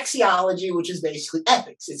there's axiology, which is basically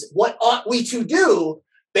ethics. It's what ought we to do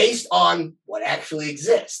based on what actually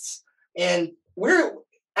exists. And we're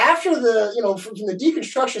after the, you know, from the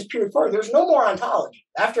deconstructionist period forward, there's no more ontology.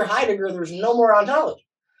 After Heidegger, there's no more ontology.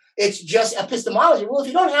 It's just epistemology. Well, if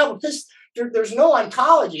you don't have there's no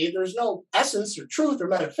ontology, there's no essence or truth or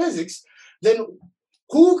metaphysics, then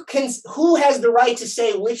who has the right to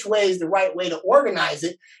say which way is the right way to organize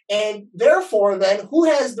it? And therefore, then, who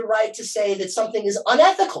has the right to say that something is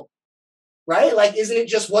unethical, right? Like, isn't it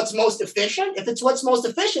just what's most efficient? If it's what's most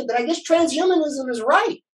efficient, then I guess transhumanism is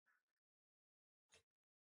right.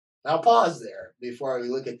 I'll pause there before we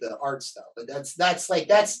look at the art stuff. But that's what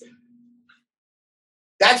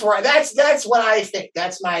I think.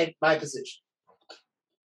 That's my position.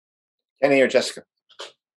 Kenny or Jessica?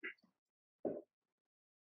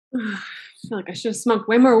 I feel like I should have smoked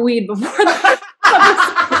way more weed before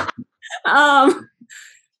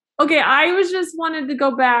okay, I was just wanted to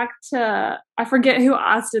go back to, I forget who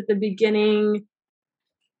asked at the beginning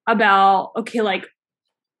about, okay, like,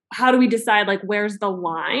 how do we decide, like, where's the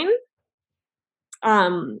line?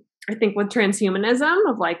 I think with transhumanism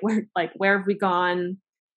of like, where have we gone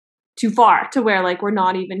too far to where, like, we're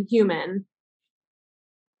not even human?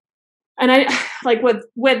 And I, like, with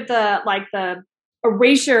the, like, the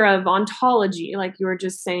erasure of ontology, like you were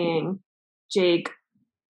just saying, Jake,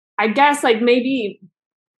 I guess, like, maybe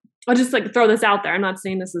I'll just, like, throw this out there. I'm not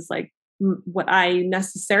saying this is, like, what I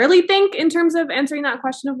necessarily think in terms of answering that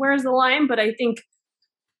question of where's the line, but I think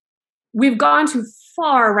we've gone too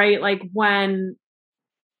far, right? Like, when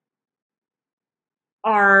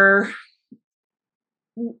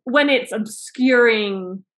it's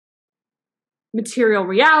obscuring material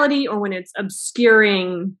reality, or when it's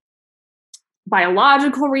obscuring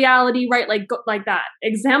biological reality, right? Like that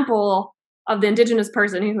example of the indigenous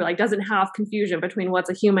person who, like, doesn't have confusion between what's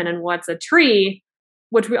a human and what's a tree,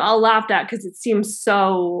 which we all laughed at because it seems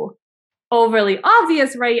so overly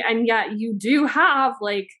obvious, right? And yet you do have,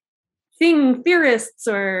 like, thing theorists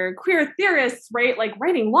or queer theorists, right? Like,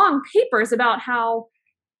 writing long papers about how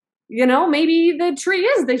maybe the tree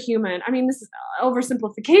is the human. I mean, this is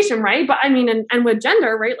oversimplification, right? But I mean, and with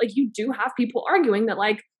gender, right? Like you do have people arguing that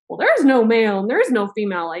like, well, there's no male and there's no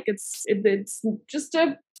female. Like it's just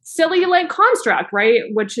a silly like construct, right?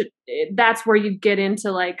 Which that's where you get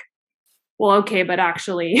into like, well, okay, but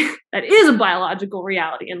actually that is a biological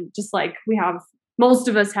reality. And just like most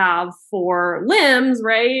of us have 4 limbs,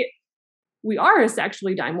 right? We are a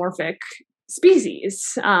sexually dimorphic species.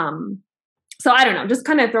 So I don't know, just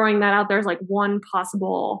kind of throwing that out there as like one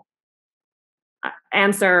possible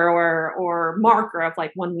answer or marker of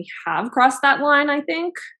like when we have crossed that line, I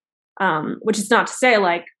think. Which is not to say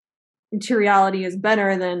like materiality is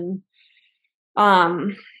better than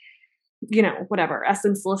whatever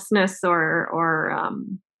essencelessness or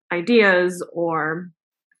ideas or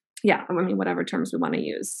whatever terms we want to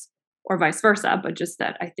use or vice versa, but just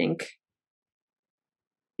that I think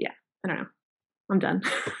I don't know, I'm done.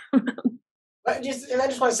 I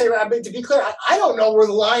just want to say, to be clear, I don't know where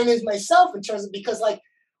the line is myself in terms of, because like,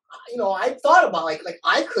 I thought about like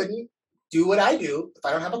I couldn't do what I do if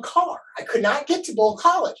I don't have a car. I could not get to both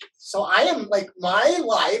colleges. So I am like, my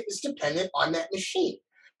life is dependent on that machine.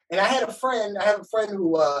 And I have a friend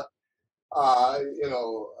who,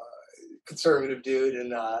 conservative dude.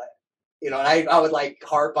 And, I would like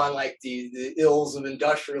harp on like the ills of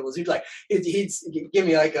industrialism. He'd give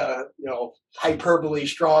me like a, hyperbole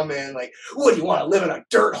straw man, like, what, do you want to live in a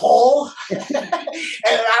dirt hole? and then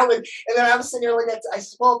I was sitting there like, I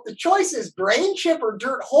said, well, the choice is brain chip or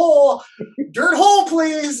dirt hole,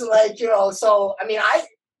 please. Like, so, I mean, I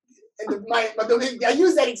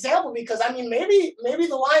use that example because I mean maybe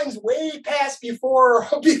the line's way past before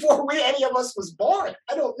any of us was born.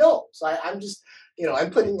 I don't know. So I'm just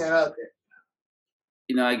I'm putting that out there.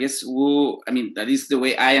 I guess that is the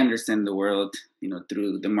way I understand the world,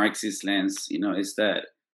 through the Marxist lens, is that,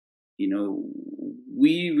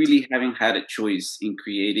 we really haven't had a choice in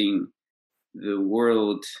creating the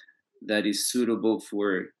world that is suitable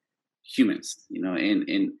for humans,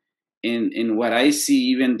 and what I see,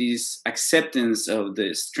 even this acceptance of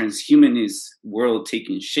this transhumanist world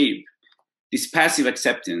taking shape, this passive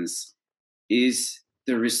acceptance is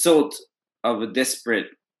the result of a desperate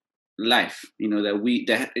life,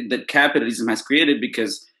 that capitalism has created.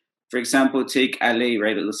 Because, for example, take LA,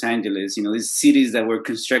 right, Los Angeles, these cities that were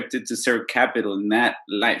constructed to serve capital, not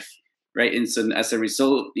life, right? And so as a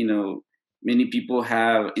result, many people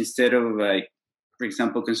have, instead of like, for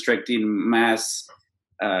example, constructing mass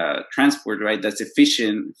transport, right, that's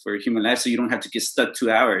efficient for human life, so you don't have to get stuck 2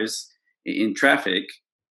 hours in traffic,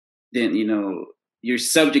 then you're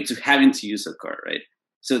subject to having to use a car, right?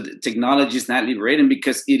 So the technology is not liberating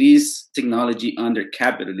because it is technology under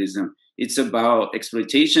capitalism. It's about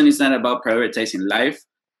exploitation. It's not about prioritizing life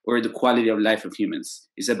or the quality of life of humans.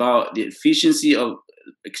 It's about the efficiency of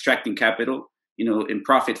extracting capital, and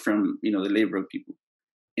profit from the labor of people.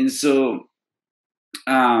 And so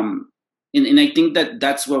and I think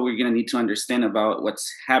that's what we're going to need to understand about what's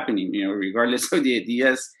happening, regardless of the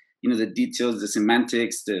ideas, the details, the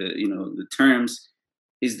semantics, the terms,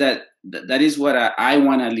 is that is what I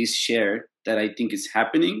want to at least share, that I think is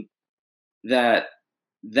happening, that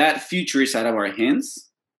future is out of our hands.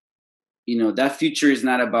 That future is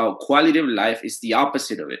not about quality of life. It's the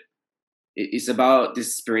opposite of it. It's about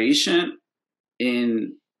desperation.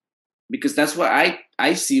 And because that's what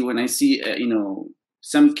I see when I see,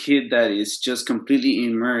 some kid that is just completely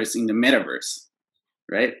immersed in the metaverse,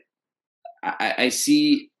 right? I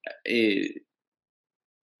see the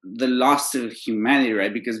loss of humanity,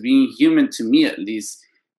 right? Because being human, to me at least,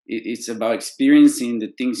 it's about experiencing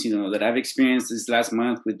the things, that I've experienced this last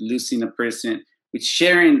month, with losing a person, with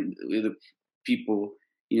sharing with the people,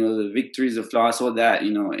 the victories, the flaws, all that,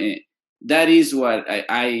 and that is what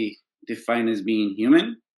I define as being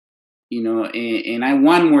human, and I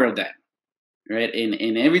want more of that. Right.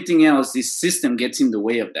 And everything else, this system gets in the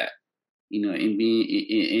way of that,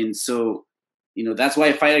 and so, that's why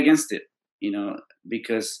I fight against it,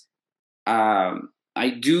 because I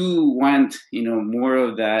do want, more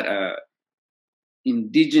of that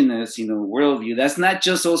indigenous, worldview. That's not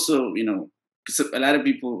just also, because a lot of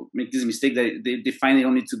people make this mistake that they define it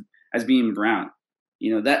only as being brown.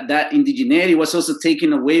 That indigeneity was also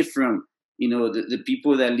taken away from, the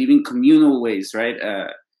people that live in communal ways, right?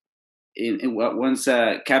 Once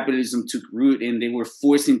capitalism took root and they were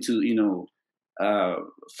forced into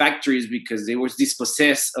factories because they were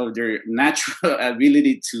dispossessed of their natural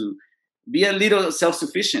ability to be a little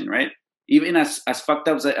self-sufficient, right? Even as fucked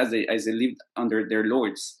up as they lived under their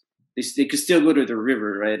lords, they could still go to the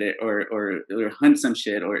river, right, or hunt some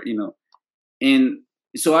shit, or and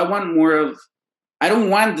so I want more of I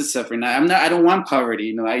don't want the suffering. I don't want poverty.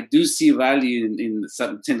 You know, I do see value in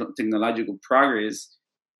some technological progress,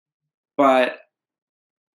 but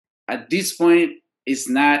at this point, it's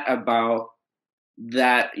not about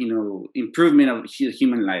that, you know, improvement of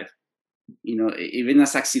human life. You know, even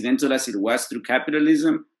as accidental as it was through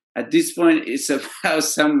capitalism, at this point, it's about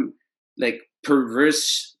some like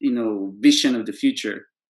perverse, you know, vision of the future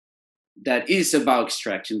that is about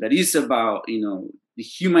extraction, that is about, you know,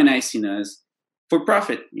 dehumanizing us for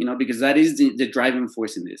profit, you know, because that is the driving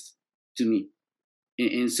force in this, to me.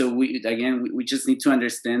 And so we just need to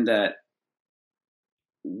understand that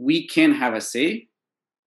we can have a say.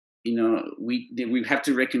 You know, we have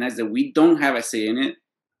to recognize that we don't have a say in it.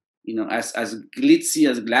 You know, as glitzy,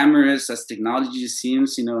 as glamorous as technology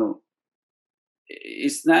seems, you know,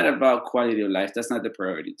 it's not about quality of life. That's not the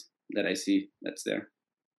priority that I see that's there.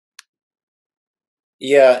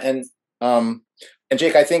 Yeah, and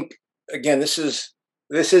Jake, I think again, this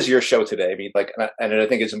is your show today. I mean, like, and I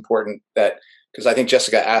think it's important that, because I think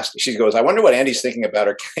Jessica asked, she goes, I wonder what Andy's thinking about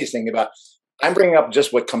or Kenny's thinking about. I'm bringing up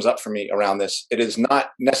just what comes up for me around this. It is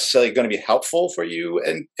not necessarily going to be helpful for you,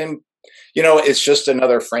 and you know, it's just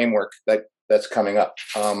another framework that's coming up.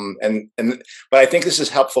 But I think this is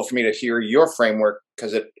helpful for me to hear your framework,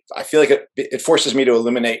 because I feel like it forces me to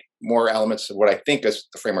eliminate more elements of what I think is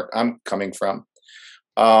the framework I'm coming from.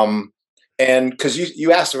 And because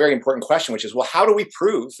you asked a very important question, which is, well, how do we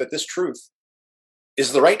prove that this truth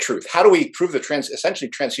is the right truth? How do we prove the essentially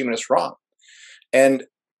transhumanist wrong? And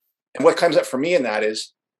what comes up for me in that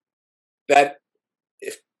is that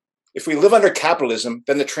if we live under capitalism,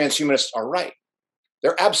 then the transhumanists are right.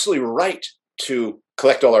 They're absolutely right to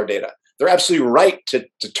collect all our data. They're absolutely right to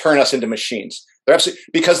turn us into machines. They're absolutely,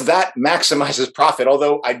 because that maximizes profit.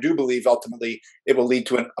 Although I do believe ultimately it will lead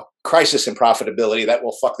to a crisis in profitability that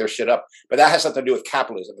will fuck their shit up. But that has something to do with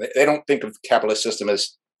capitalism. They don't think of the capitalist system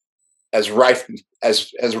as rife,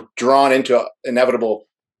 as drawn into an inevitable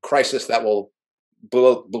crisis that will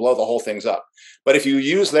blow the whole things up. But if you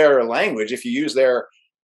use their language, if you use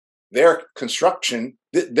their construction,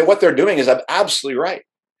 what they're doing is absolutely right.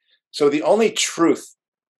 So the only truth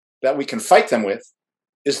that we can fight them with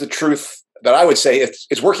is the truth that I would say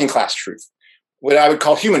it's working class truth, what I would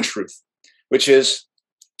call human truth, which is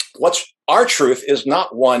what's our truth is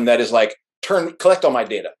not one that is like, collect all my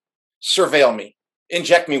data, surveil me,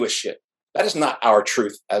 inject me with shit. That is not our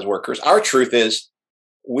truth as workers. Our truth is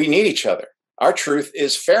we need each other. Our truth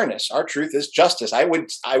is fairness. Our truth is justice. I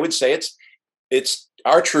would say it's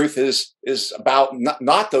our truth is about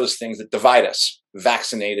not those things that divide us,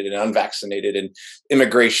 vaccinated and unvaccinated, and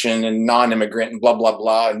immigration and non-immigrant and blah blah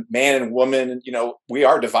blah, and man and woman. And you know, we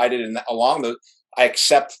are divided, and along the. I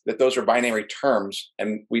accept that those are binary terms,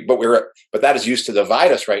 and but that is used to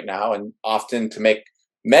divide us right now, and often to make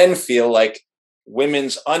men feel like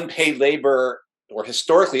women's unpaid labor, or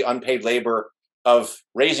historically unpaid labor, of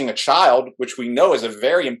raising a child, which we know is a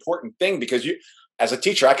very important thing, because you, as a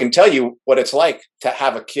teacher, I can tell you what it's like to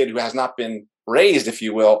have a kid who has not been raised, if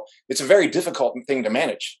you will. It's a very difficult thing to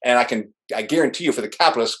manage. And I guarantee you, for the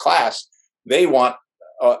capitalist class, they want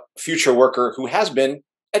a future worker who has been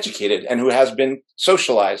educated and who has been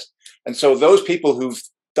socialized. And so those people who've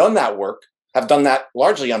done that work have done that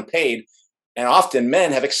largely unpaid. And often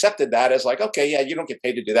men have accepted that as like, okay, yeah, you don't get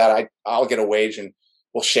paid to do that. I'll get a wage and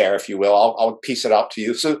we'll share, if you will. I'll piece it out to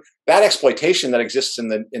you. So that exploitation that exists in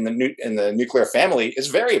the nuclear family is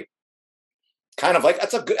very kind of like,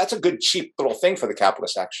 that's a good cheap little thing for the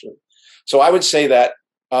capitalists, actually. So I would say that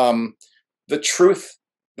the truth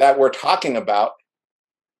that we're talking about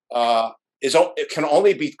it can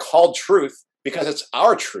only be called truth because it's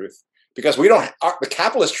our truth. Because the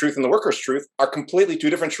capitalist truth and the workers' truth are completely two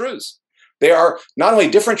different truths. They are not only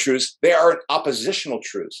different truths, they are oppositional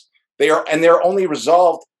truths. They're only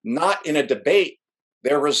resolved not in a debate,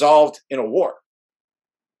 they're resolved in a war,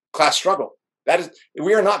 class struggle.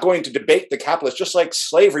 We are not going to debate the capitalists, just like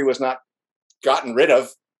slavery was not gotten rid of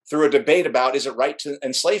through a debate about, is it right to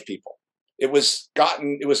enslave people? It was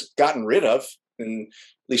gotten rid of, in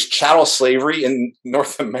at least chattel slavery in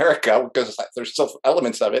North America, because there's still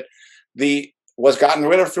elements of it, was gotten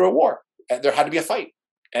rid of through a war. And there had to be a fight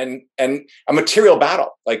and a material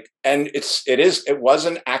battle. It was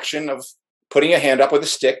an action of putting a hand up with a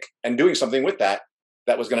stick and doing something with that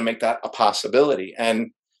was going to make that a possibility.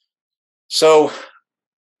 And so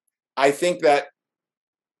I think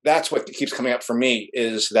that's what keeps coming up for me,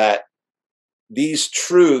 is that these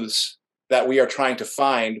truths that we are trying to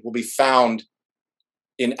find will be found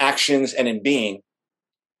in actions and in being,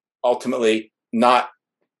 ultimately, not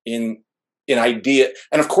in idea.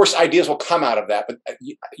 And of course, ideas will come out of that. But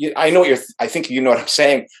I know I think you know what I'm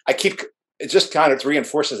saying. it just kind of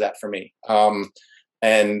reinforces that for me.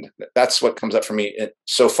 And that's what comes up for me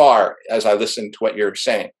so far as I listen to what you're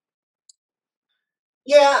saying.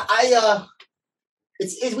 Yeah,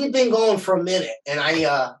 we've been going for a minute, and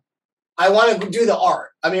I want to do the art.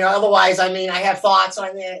 I mean, otherwise, I mean, I have thoughts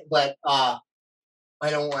on it, but I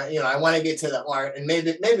don't want, I want to get to the art, and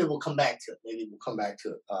maybe we'll come back to it. Maybe we'll come back to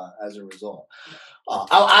it as a result.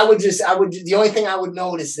 The only thing I would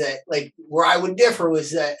note is that, like, where I would differ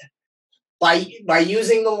was that by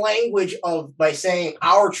using the language by saying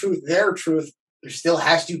our truth, their truth, there still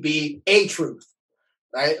has to be a truth,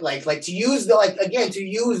 right? Like to use to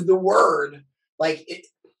use the word, like it,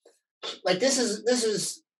 like this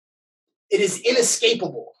is it is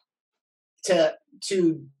inescapable to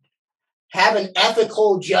have an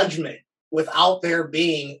ethical judgment without there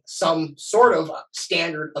being some sort of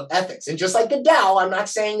standard of ethics. And just like the Tao, I'm not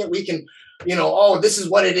saying that we can, this is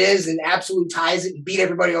what it is, and absolutize it and beat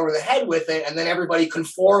everybody over the head with it, and then everybody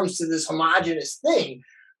conforms to this homogenous thing.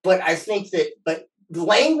 But I think but the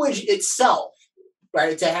language itself,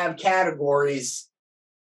 right, to have categories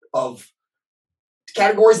that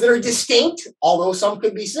are distinct, although some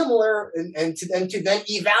could be similar, and to then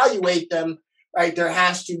evaluate them, right, there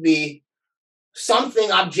has to be something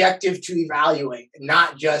objective to evaluate,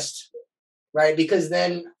 not just, right, because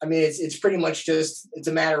then, I mean, it's pretty much just, it's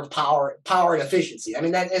a matter of power and efficiency. I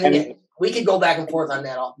mean, that, and again, we could go back and forth on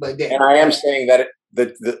that, but again, and I am saying that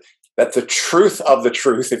that the truth of the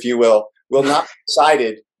truth, if you will not be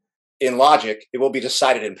decided in logic, it will be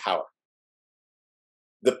decided in power.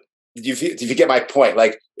 If you get my point,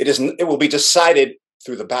 like it will be decided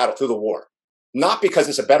through the battle, through the war, not because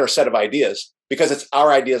it's a better set of ideas, because it's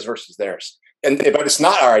our ideas versus theirs. But it's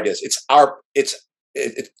not our ideas.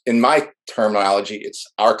 In my terminology, it's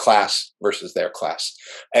our class versus their class.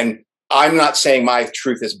 And I'm not saying my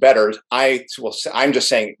truth is better. I'm just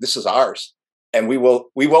saying this is ours, and it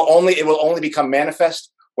will only become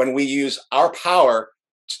manifest when we use our power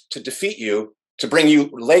to defeat you, to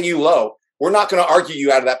lay you low. We're not going to argue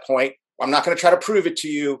you out of that point. I'm not going to try to prove it to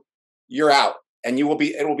you. You're out, and it will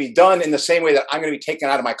be done in the same way that I'm going to be taken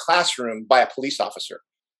out of my classroom by a police officer.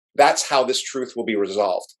 That's how this truth will be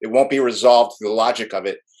resolved. It won't be resolved through the logic of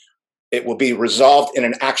it. It will be resolved in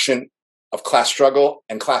an action of class struggle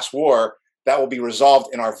and class war that will be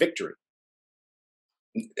resolved in our victory.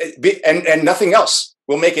 And nothing else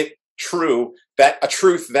will make it true, that a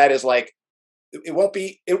truth that is like, it will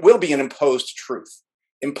be an imposed truth,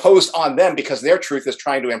 imposed on them, because their truth is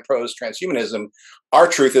trying to impose transhumanism. Our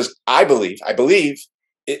truth is, I believe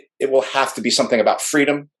it will have to be something about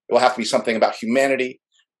freedom. It will have to be something about humanity.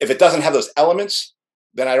 If it doesn't have those elements,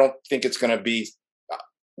 then I don't think it's going to be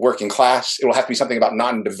working class. It will have to be something about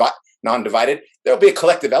non-divided. There'll be a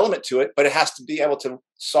collective element to it, but it has to be able to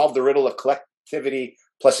solve the riddle of collectivity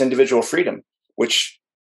plus individual freedom, which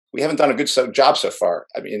we haven't done a good job so far.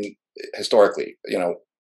 I mean, historically,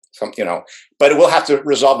 but it will have to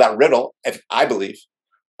resolve that riddle, I believe.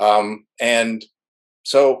 And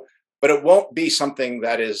so, but it won't be something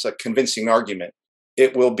that is a convincing argument.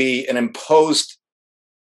 It will be imposed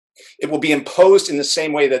in the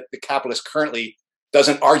same way that the capitalist currently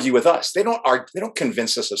doesn't argue with us. They don't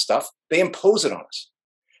convince us of stuff. They impose it on us.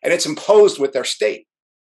 And it's imposed with their state.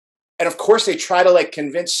 And of course they try to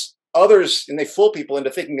convince others, and they fool people into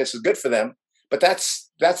thinking this is good for them. But that's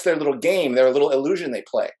their little game, their little illusion they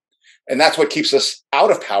play. And that's what keeps us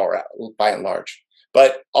out of power by and large.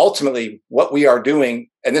 But ultimately what we are doing,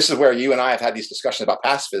 and this is where you and I have had these discussions about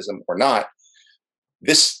pacifism or not,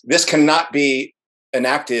 this cannot be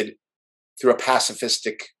enacted through a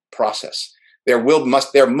pacifistic process. There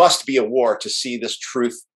must be a war to see this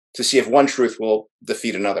truth, to see if one truth will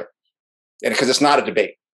defeat another, and because it's not a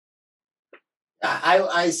debate.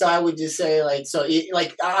 I would just say I'm just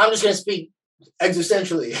going to speak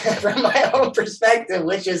existentially from my own perspective,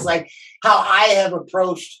 which is how I have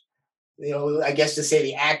approached, I guess to say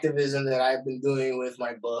the activism that I've been doing with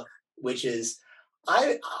my book, which is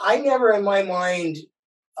I never in my mind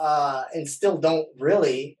and still don't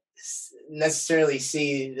really necessarily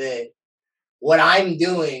see that what I'm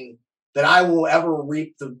doing, that I will ever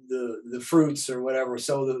reap the fruits or whatever,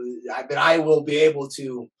 so that I will be able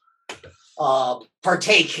to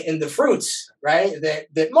partake in the fruits, right?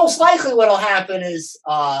 That most likely what'll happen is,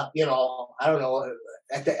 I don't know,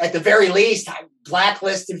 at the very least, I'm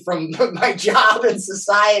blacklisted from my job in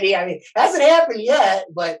society. I mean, hasn't happened yet,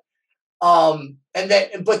 but so then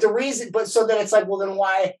it's well, then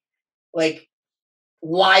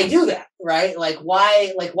why do that, right?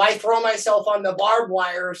 Why throw myself on the barbed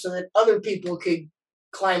wire so that other people could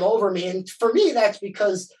climb over me? And for me, that's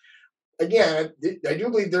because again, I do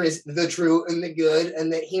believe there is the true and the good,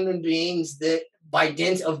 and that human beings, that by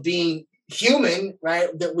dint of being human, right,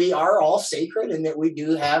 that we are all sacred and that we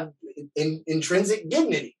do have intrinsic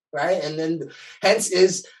dignity, right? And then hence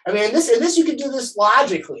is, I mean, this you could do this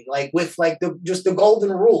logically, like with like the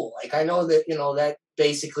golden rule. Like I know that, that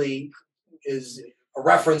basically is a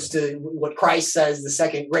reference to what Christ says the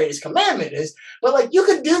second greatest commandment is, but like you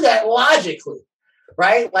could do that logically,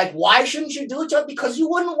 right? Like, why shouldn't you do it? Because you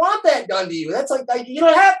wouldn't want that done to you. That's like you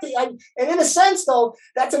don't have to. And in a sense, though,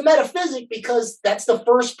 that's a metaphysic, because that's the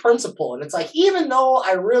first principle. And it's like, even though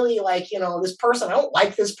I really like, this person, I don't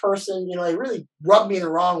like this person, they really rub me the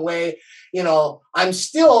wrong way, I'm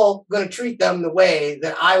still going to treat them the way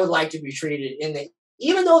that I would like to be treated,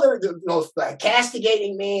 even though they're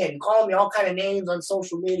castigating me and calling me all kind of names on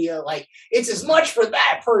social media. Like, it's as much for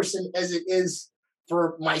that person as it is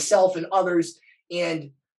for myself and others.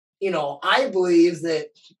 And, I believe that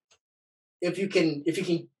if you can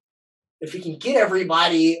get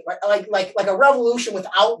everybody, like a revolution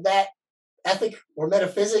without that ethic or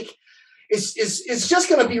metaphysic is just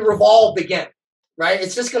going to be revolved again, right?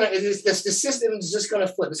 It's just going to, the system is just going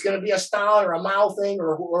to flip. It's going to be a Stalin or a Mao thing,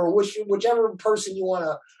 or whichever person you want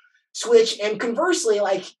to switch. And conversely,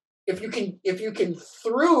 like, if you can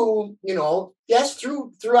through, yes,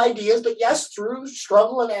 through ideas, but yes, through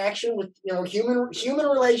struggle and action with, human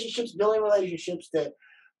relationships, building relationships, that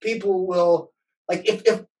people will, like,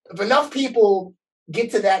 if enough people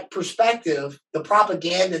get to that perspective, the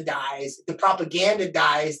propaganda dies. If the propaganda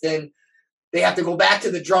dies, then they have to go back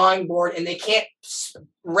to the drawing board, and they can't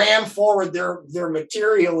ram forward their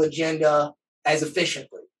material agenda as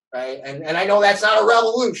efficiently, right? And I know that's not a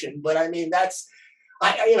revolution, but I mean, that's,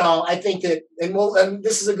 I think that, and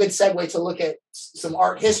this is a good segue to look at some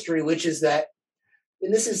art history, which is that,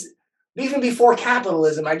 and this is even before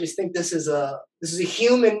capitalism. I just think this is a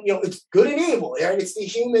human, it's good and evil, right? It's the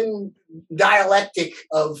human dialectic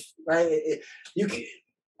of, right?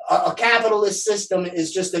 A capitalist system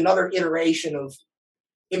is just another iteration of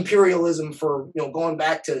imperialism for, going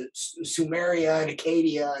back to Sumeria and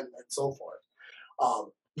Acadia and so forth.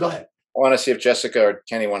 Go ahead. I want to see if Jessica or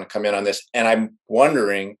Kenny want to come in on this. And I'm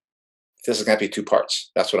wondering if this is going to be two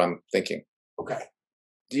parts. That's what I'm thinking. Okay.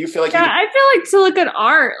 Do you feel like I feel like to look at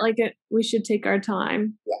art, like we should take our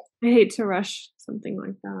time. Yeah. I hate to rush something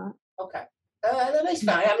like that. Okay. That makes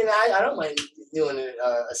fine. I mean, I don't mind doing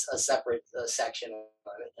a separate section on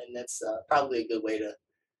it. And that's probably a good way to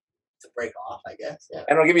break off, I guess. Yeah.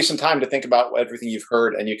 And it'll give you some time to think about everything you've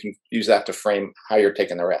heard, and you can use that to frame how you're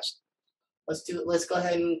taking the rest. Let's go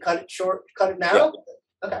ahead and cut it short. Cut it now. Yeah.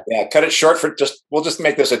 Okay. Yeah, cut it short we'll just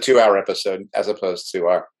make this a 2-hour episode as opposed to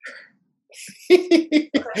our.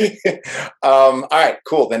 All right,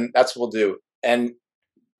 cool. Then that's what we'll do. And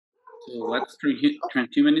so what's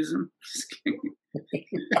transhumanism?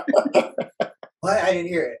 What? I didn't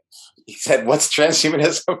hear it. He said, "What's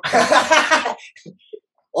transhumanism?"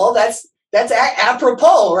 Well, that's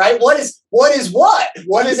apropos, right? What is what?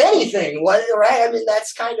 What is anything? What, right? I mean,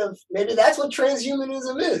 that's kind of, maybe that's what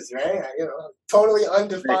transhumanism is, right? Totally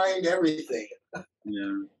undefined everything.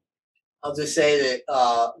 Yeah. I'll just say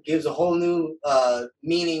that gives a whole new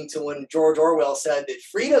meaning to when George Orwell said that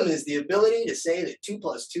freedom is the ability to say that 2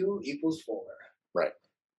 + 2 = 4.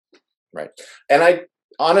 Right. And I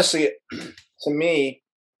honestly, to me,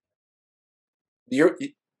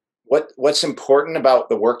 what's important about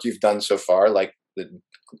the work you've done so far, like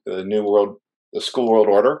the New World, the School World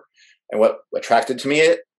Order, and what attracted to me,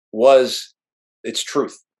 it was its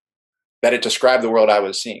truth, that it described the world I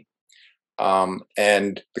was seeing.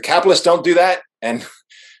 And the capitalists don't do that, and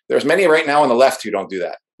there's many right now on the left who don't do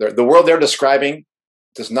that. The world they're describing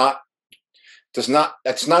that's not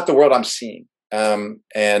the world I'm seeing.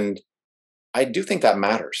 And I do think that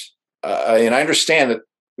matters. And I understand that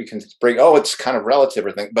we can bring, it's kind of relative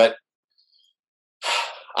or thing, but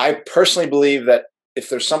I personally believe that if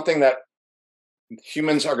there's something that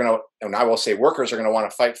humans are going to, and I will say workers are going to want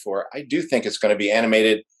to fight for, I do think it's going to be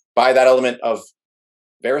animated by that element of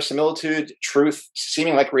verisimilitude, truth,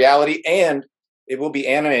 seeming like reality, and it will be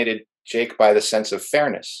animated, Jake, by the sense of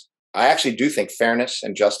fairness. I actually do think fairness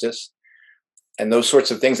and justice and those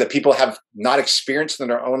sorts of things that people have not experienced in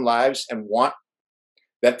their own lives and want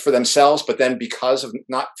that for themselves, but then because of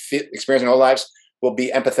not experiencing their own lives, will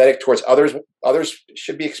be empathetic towards others. Others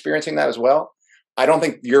should be experiencing that as well. I don't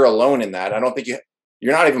think you're alone in that. I don't think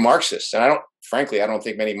you're not even Marxist. And I don't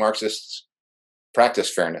think many Marxists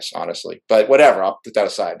practice fairness, honestly. But whatever, I'll put that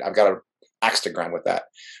aside. I've got an axe to grind with that.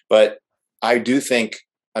 But I do think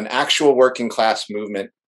an actual working class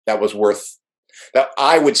movement that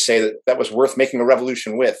I would say that was worth making a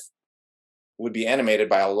revolution with would be animated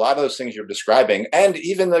by a lot of those things you're describing, and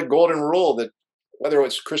even the golden rule that whether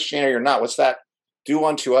it's Christianity or not, what's that? Do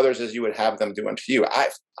unto others as you would have them do unto you. I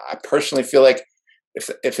personally feel like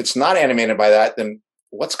if it's not animated by that, then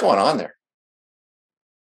what's going on there?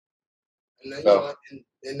 And, then,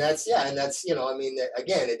 and that's I mean,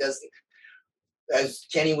 again, it doesn't. As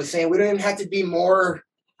Kenny was saying, we don't even have to be more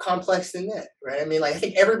complex than that, right? I mean, like I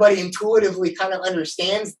think everybody intuitively kind of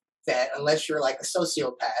understands that, unless you're like a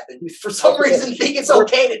sociopath and you, for some reason, think it's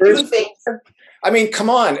okay to do things. I mean, come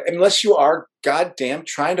on, unless you are goddamn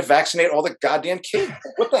trying to vaccinate all the goddamn kids.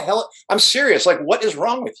 What the hell? I'm serious. Like, what is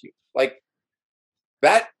wrong with you? Like,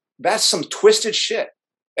 that's some twisted shit.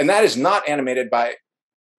 And that is not animated by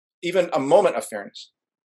even a moment of fairness,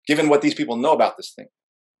 given what these people know about this thing.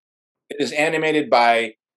 It is animated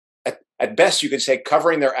by, at best, you could say,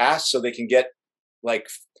 covering their ass so they can get, like,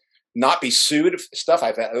 not be sued, stuff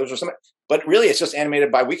like that. Those are some, but really, it's just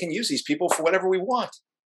animated by, we can use these people for whatever we want.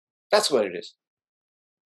 That's what it is.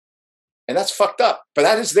 And that's fucked up, but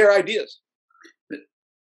that is their ideas.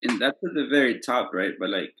 And that's at the very top, right? But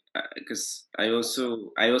like, because I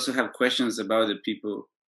also have questions about the people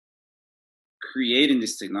creating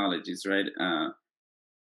these technologies, right?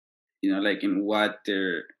 Like in what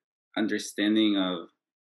their understanding of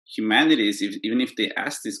humanity is, even if they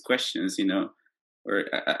ask these questions, or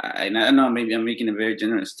I don't know, maybe I'm making a very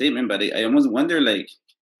generous statement, but I almost wonder, like,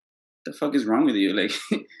 the fuck is wrong with you? Like,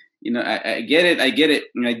 I get it.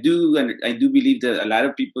 And I do believe that a lot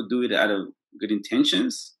of people do it out of good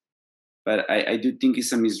intentions, but I do think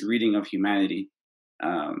it's a misreading of humanity.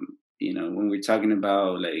 When we're talking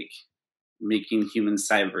about like making human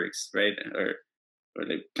cyborgs, right? Or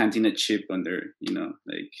like planting a chip under,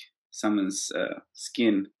 like someone's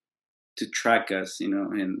skin to track us,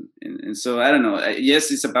 and so I don't know.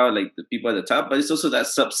 Yes, it's about like the people at the top, but it's also that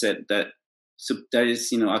subset that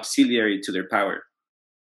is, auxiliary to their power.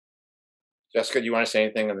 Jessica, do you want to say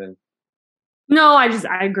anything? And then no, I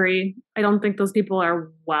agree. I don't think those people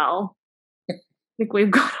are well. I think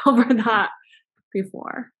we've gone over that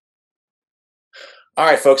before. All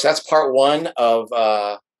right, folks, that's part one of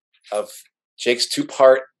Jake's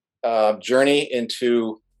two-part journey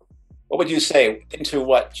into, what would you say? Into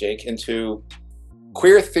what, Jake? Into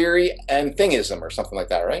queer theory and thingism or something like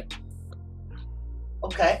that, right?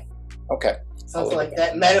 Okay. Something like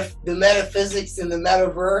that. The metaphysics in the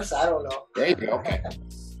metaverse. I don't know. There you go. Okay.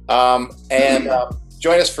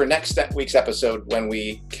 Join us for next week's episode when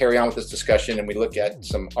we carry on with this discussion and we look at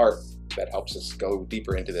some art that helps us go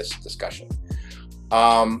deeper into this discussion.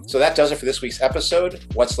 So that does it for this week's episode.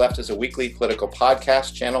 What's Left is a weekly political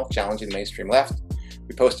podcast channel challenging the mainstream left.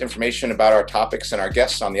 We post information about our topics and our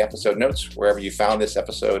guests on the episode notes wherever you found this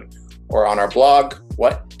episode, or on our blog,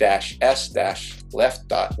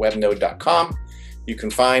 what-s-left.webnode.com. You can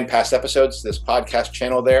find past episodes to this podcast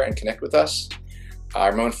channel there and connect with us.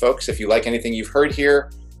 Ramon, folks, if you like anything you've heard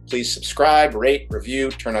here, please subscribe, rate,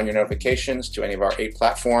 review, turn on your notifications to any of our 8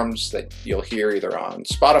 platforms that you'll hear either on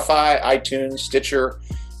Spotify, iTunes, Stitcher,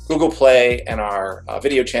 Google Play, and our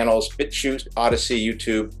video channels, BitChute, Odyssey,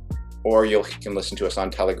 YouTube, or you can listen to us on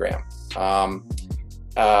Telegram.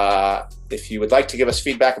 If you would like to give us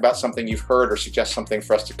feedback about something you've heard or suggest something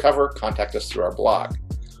for us to cover, contact us through our blog.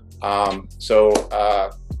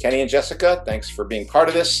 Kenny and Jessica, thanks for being part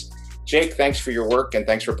of this. Jake, thanks for your work and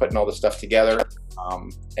thanks for putting all this stuff together.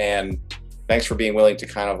 And thanks for being willing to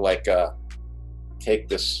kind of like take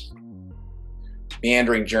this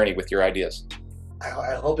meandering journey with your ideas. I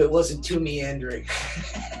hope it wasn't too meandering.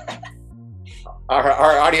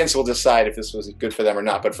 Our audience will decide if this was good for them or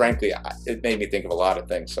not, but frankly, it made me think of a lot of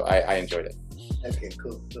things, so I enjoyed it. Okay,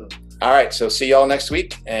 cool. All right, so see y'all next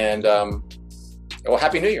week, and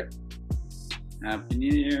Happy New Year. Happy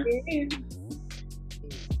New Year.